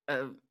lack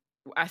of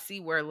I see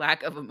where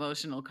lack of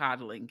emotional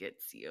coddling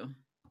gets you.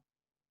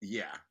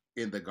 Yeah,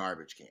 in the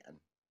garbage can.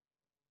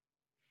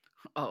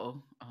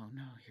 Oh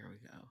no, here we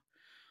go.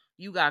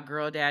 You got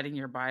girl dad in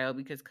your bio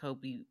because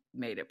Kobe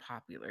made it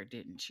popular,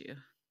 didn't you?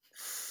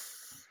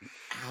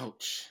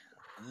 Ouch.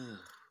 Ugh.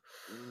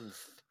 Ugh.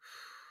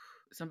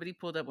 Somebody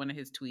pulled up one of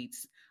his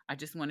tweets. I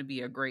just want to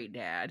be a great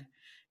dad.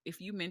 If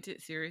you meant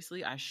it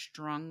seriously, I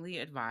strongly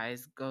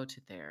advise go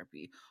to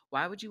therapy.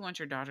 Why would you want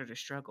your daughter to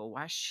struggle?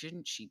 Why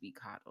shouldn't she be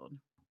coddled?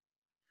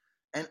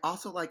 And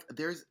also, like,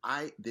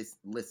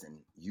 listen,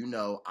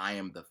 I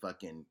am the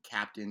fucking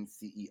captain,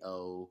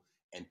 CEO,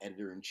 and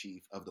editor in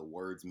chief of the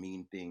Words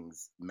Mean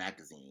Things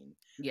magazine.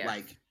 Yes.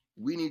 Like,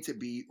 we need to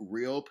be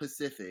real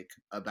specific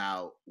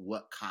about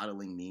what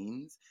coddling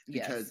means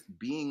because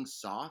being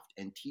soft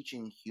and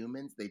teaching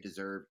humans they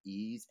deserve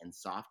ease and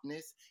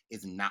softness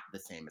is not the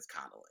same as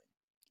coddling.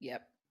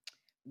 Yep.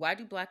 Why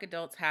do Black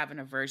adults have an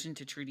aversion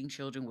to treating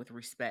children with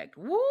respect?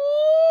 Woo!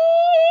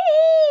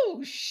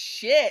 Oh,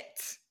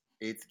 shit.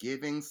 It's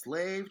giving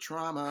slave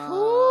trauma.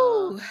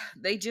 Whew.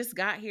 They just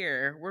got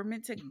here. We're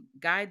meant to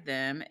guide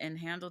them and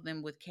handle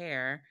them with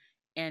care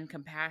and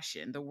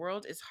compassion. The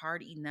world is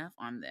hard enough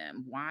on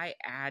them. Why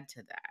add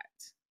to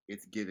that?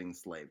 It's giving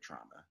slave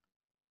trauma.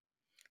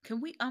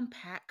 Can we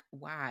unpack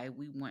why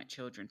we want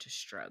children to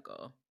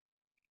struggle?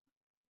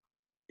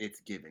 It's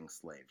giving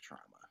slave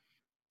trauma.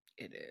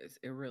 It is.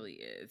 It really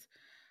is.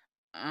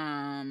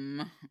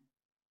 Yeah.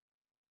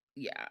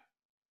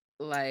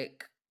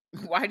 Like,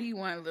 why do you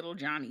want little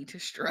Johnny to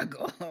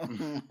struggle?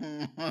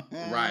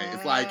 Right.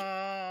 It's like,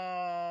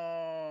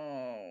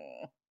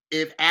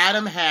 if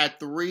Adam had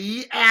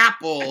 3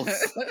 apples.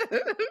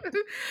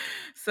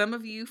 Some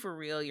of you, for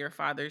real, your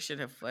father should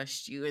have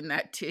flushed you in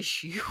that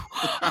tissue.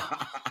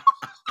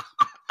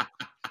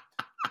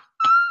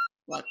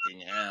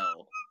 Fucking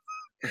hell.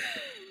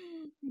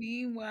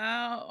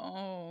 Meanwhile,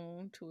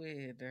 on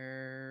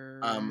Twitter,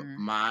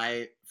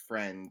 my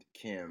friend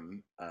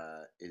Kim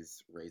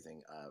is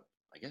raising up.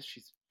 I guess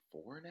she's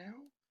 4 now.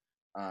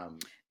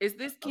 Is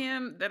this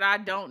Kim that I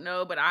don't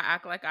know, but I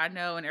act like I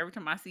know, and every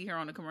time I see her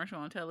on a commercial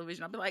on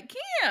television, I'll be like,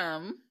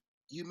 Kim.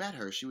 You met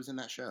her. She was in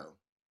that show.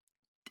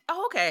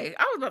 Oh, okay.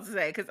 I was about to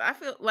say, because I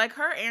feel like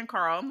her and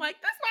Carl, I'm like,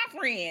 that's my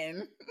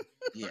friend.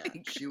 Yeah,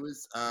 she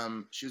was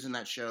in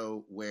that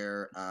show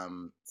where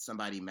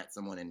somebody met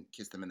someone and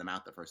kissed them in the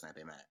mouth the first night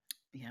they met.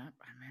 Yeah,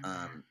 I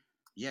remember.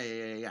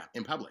 Yeah.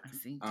 In public. I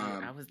seen it.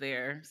 I was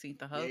there. Seen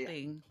the whole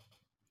thing.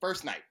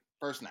 First night.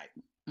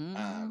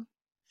 Mm-hmm.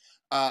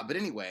 But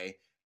anyway,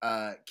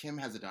 Kim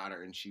has a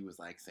daughter, and she was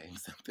like saying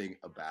something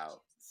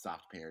about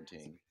soft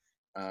parenting.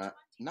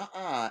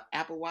 Nuh-uh,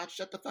 Apple Watch,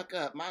 shut the fuck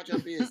up, mind your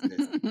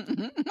business.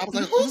 I was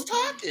like, who's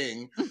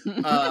talking?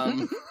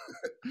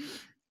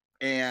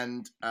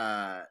 And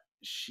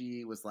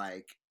she was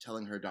like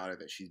telling her daughter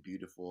that she's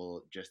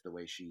beautiful just the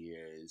way she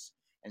is.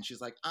 And she's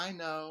like, I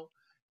know.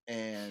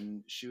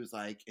 And she was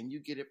like, and you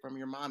get it from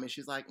your mom. And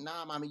she's like,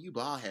 nah, mommy, you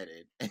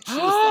bald-headed. And she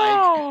was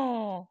like,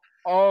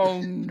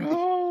 oh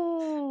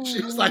no.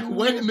 She was like,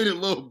 wait a minute,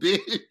 little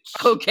bitch.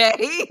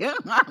 Okay.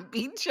 I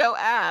beat your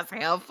ass,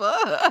 heifer.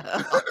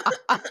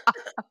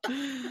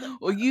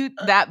 Well,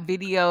 that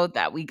video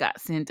that we got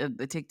sent of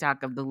the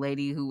TikTok of the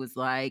lady who was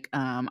like,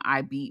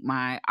 I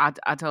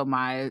told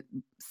my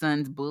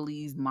son's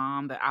bully's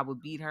mom that I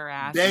would beat her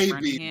ass in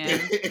front of him.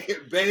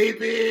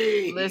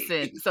 Baby.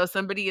 Listen, so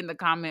somebody in the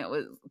comment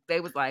was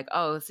like,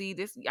 oh, see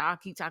this, y'all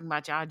keep talking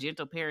about y'all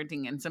gentle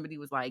parenting, and somebody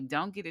was like,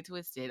 don't get it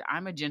twisted.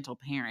 I'm a gentle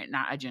parent,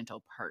 not a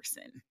gentle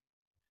person.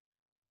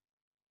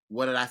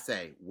 What did I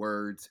say?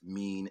 Words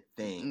mean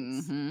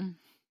things. Mm-hmm.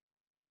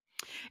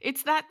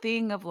 It's that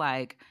thing of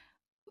like,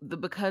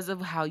 because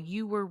of how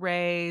you were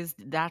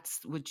raised,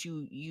 that's what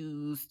you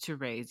use to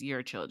raise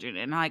your children.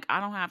 And like, I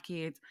don't have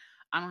kids.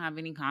 I don't have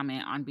any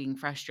comment on being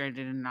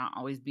frustrated and not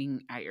always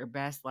being at your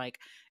best. Like,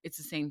 it's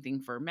the same thing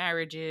for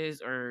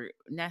marriages or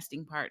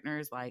nesting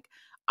partners. Like,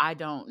 I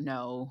don't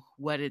know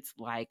what it's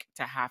like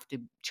to have to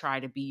try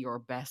to be your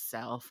best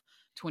self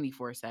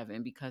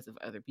 24/7 because of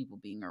other people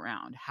being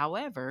around.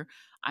 However,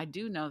 I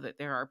do know that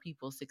there are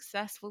people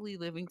successfully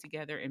living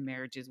together in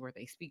marriages where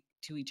they speak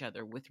to each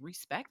other with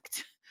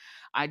respect.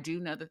 I do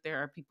know that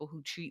there are people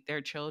who treat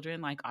their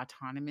children like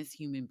autonomous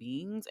human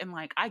beings. And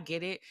like, I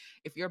get it.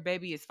 If your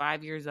baby is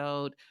 5 years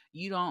old,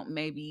 you don't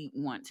maybe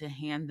want to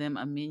hand them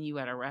a menu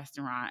at a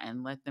restaurant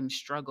and let them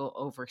struggle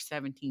over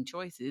 17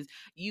 choices.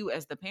 You,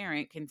 as the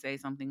parent, can say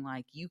something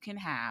like, you can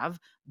have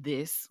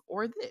this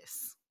or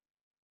this.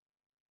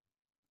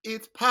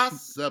 It's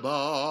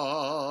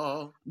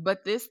possible.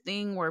 But this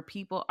thing where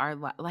people are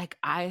like,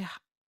 I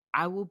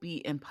will be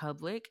in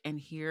public and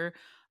hear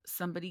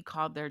somebody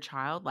called their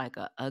child like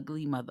a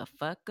ugly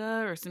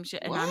motherfucker or some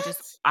shit. And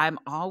I'm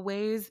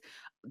always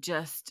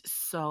just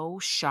so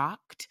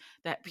shocked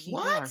that people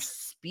are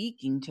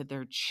speaking to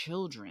their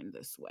children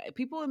this way.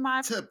 People in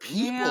my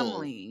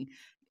family,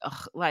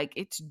 like,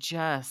 it's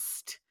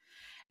just,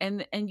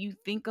 and you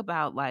think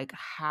about like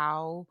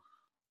how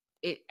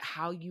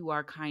you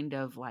are kind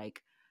of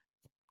like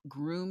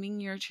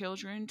grooming your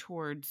children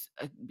towards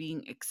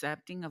being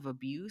accepting of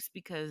abuse,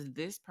 because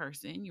this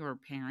person, your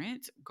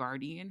parent,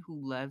 guardian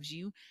who loves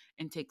you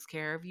and takes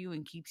care of you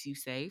and keeps you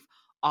safe,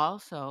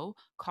 also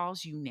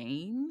calls you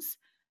names.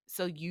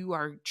 So you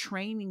are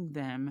training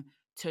them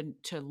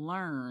to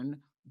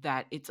learn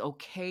that it's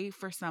okay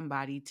for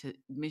somebody to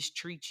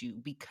mistreat you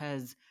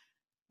because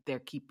they're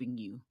keeping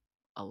you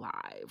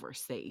alive or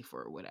safe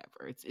or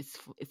whatever. It's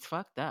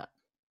fucked up.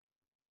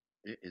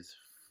 It is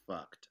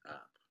fucked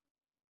up.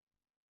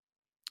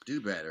 Do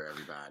better,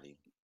 everybody.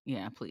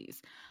 Yeah,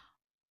 please.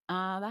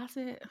 That's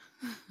it.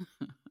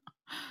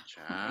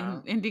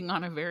 Child. Ending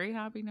on a very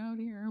happy note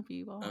here,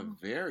 people. A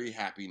very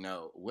happy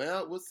note.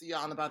 Well, we'll see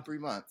y'all in about 3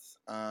 months.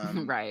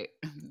 Right.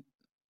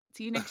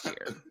 See you next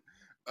year.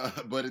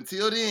 But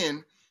until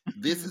then,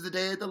 this is the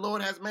day that the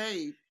Lord has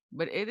made.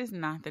 But it is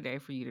not the day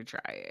for you to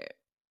try it.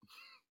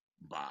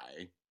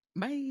 Bye.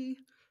 Bye.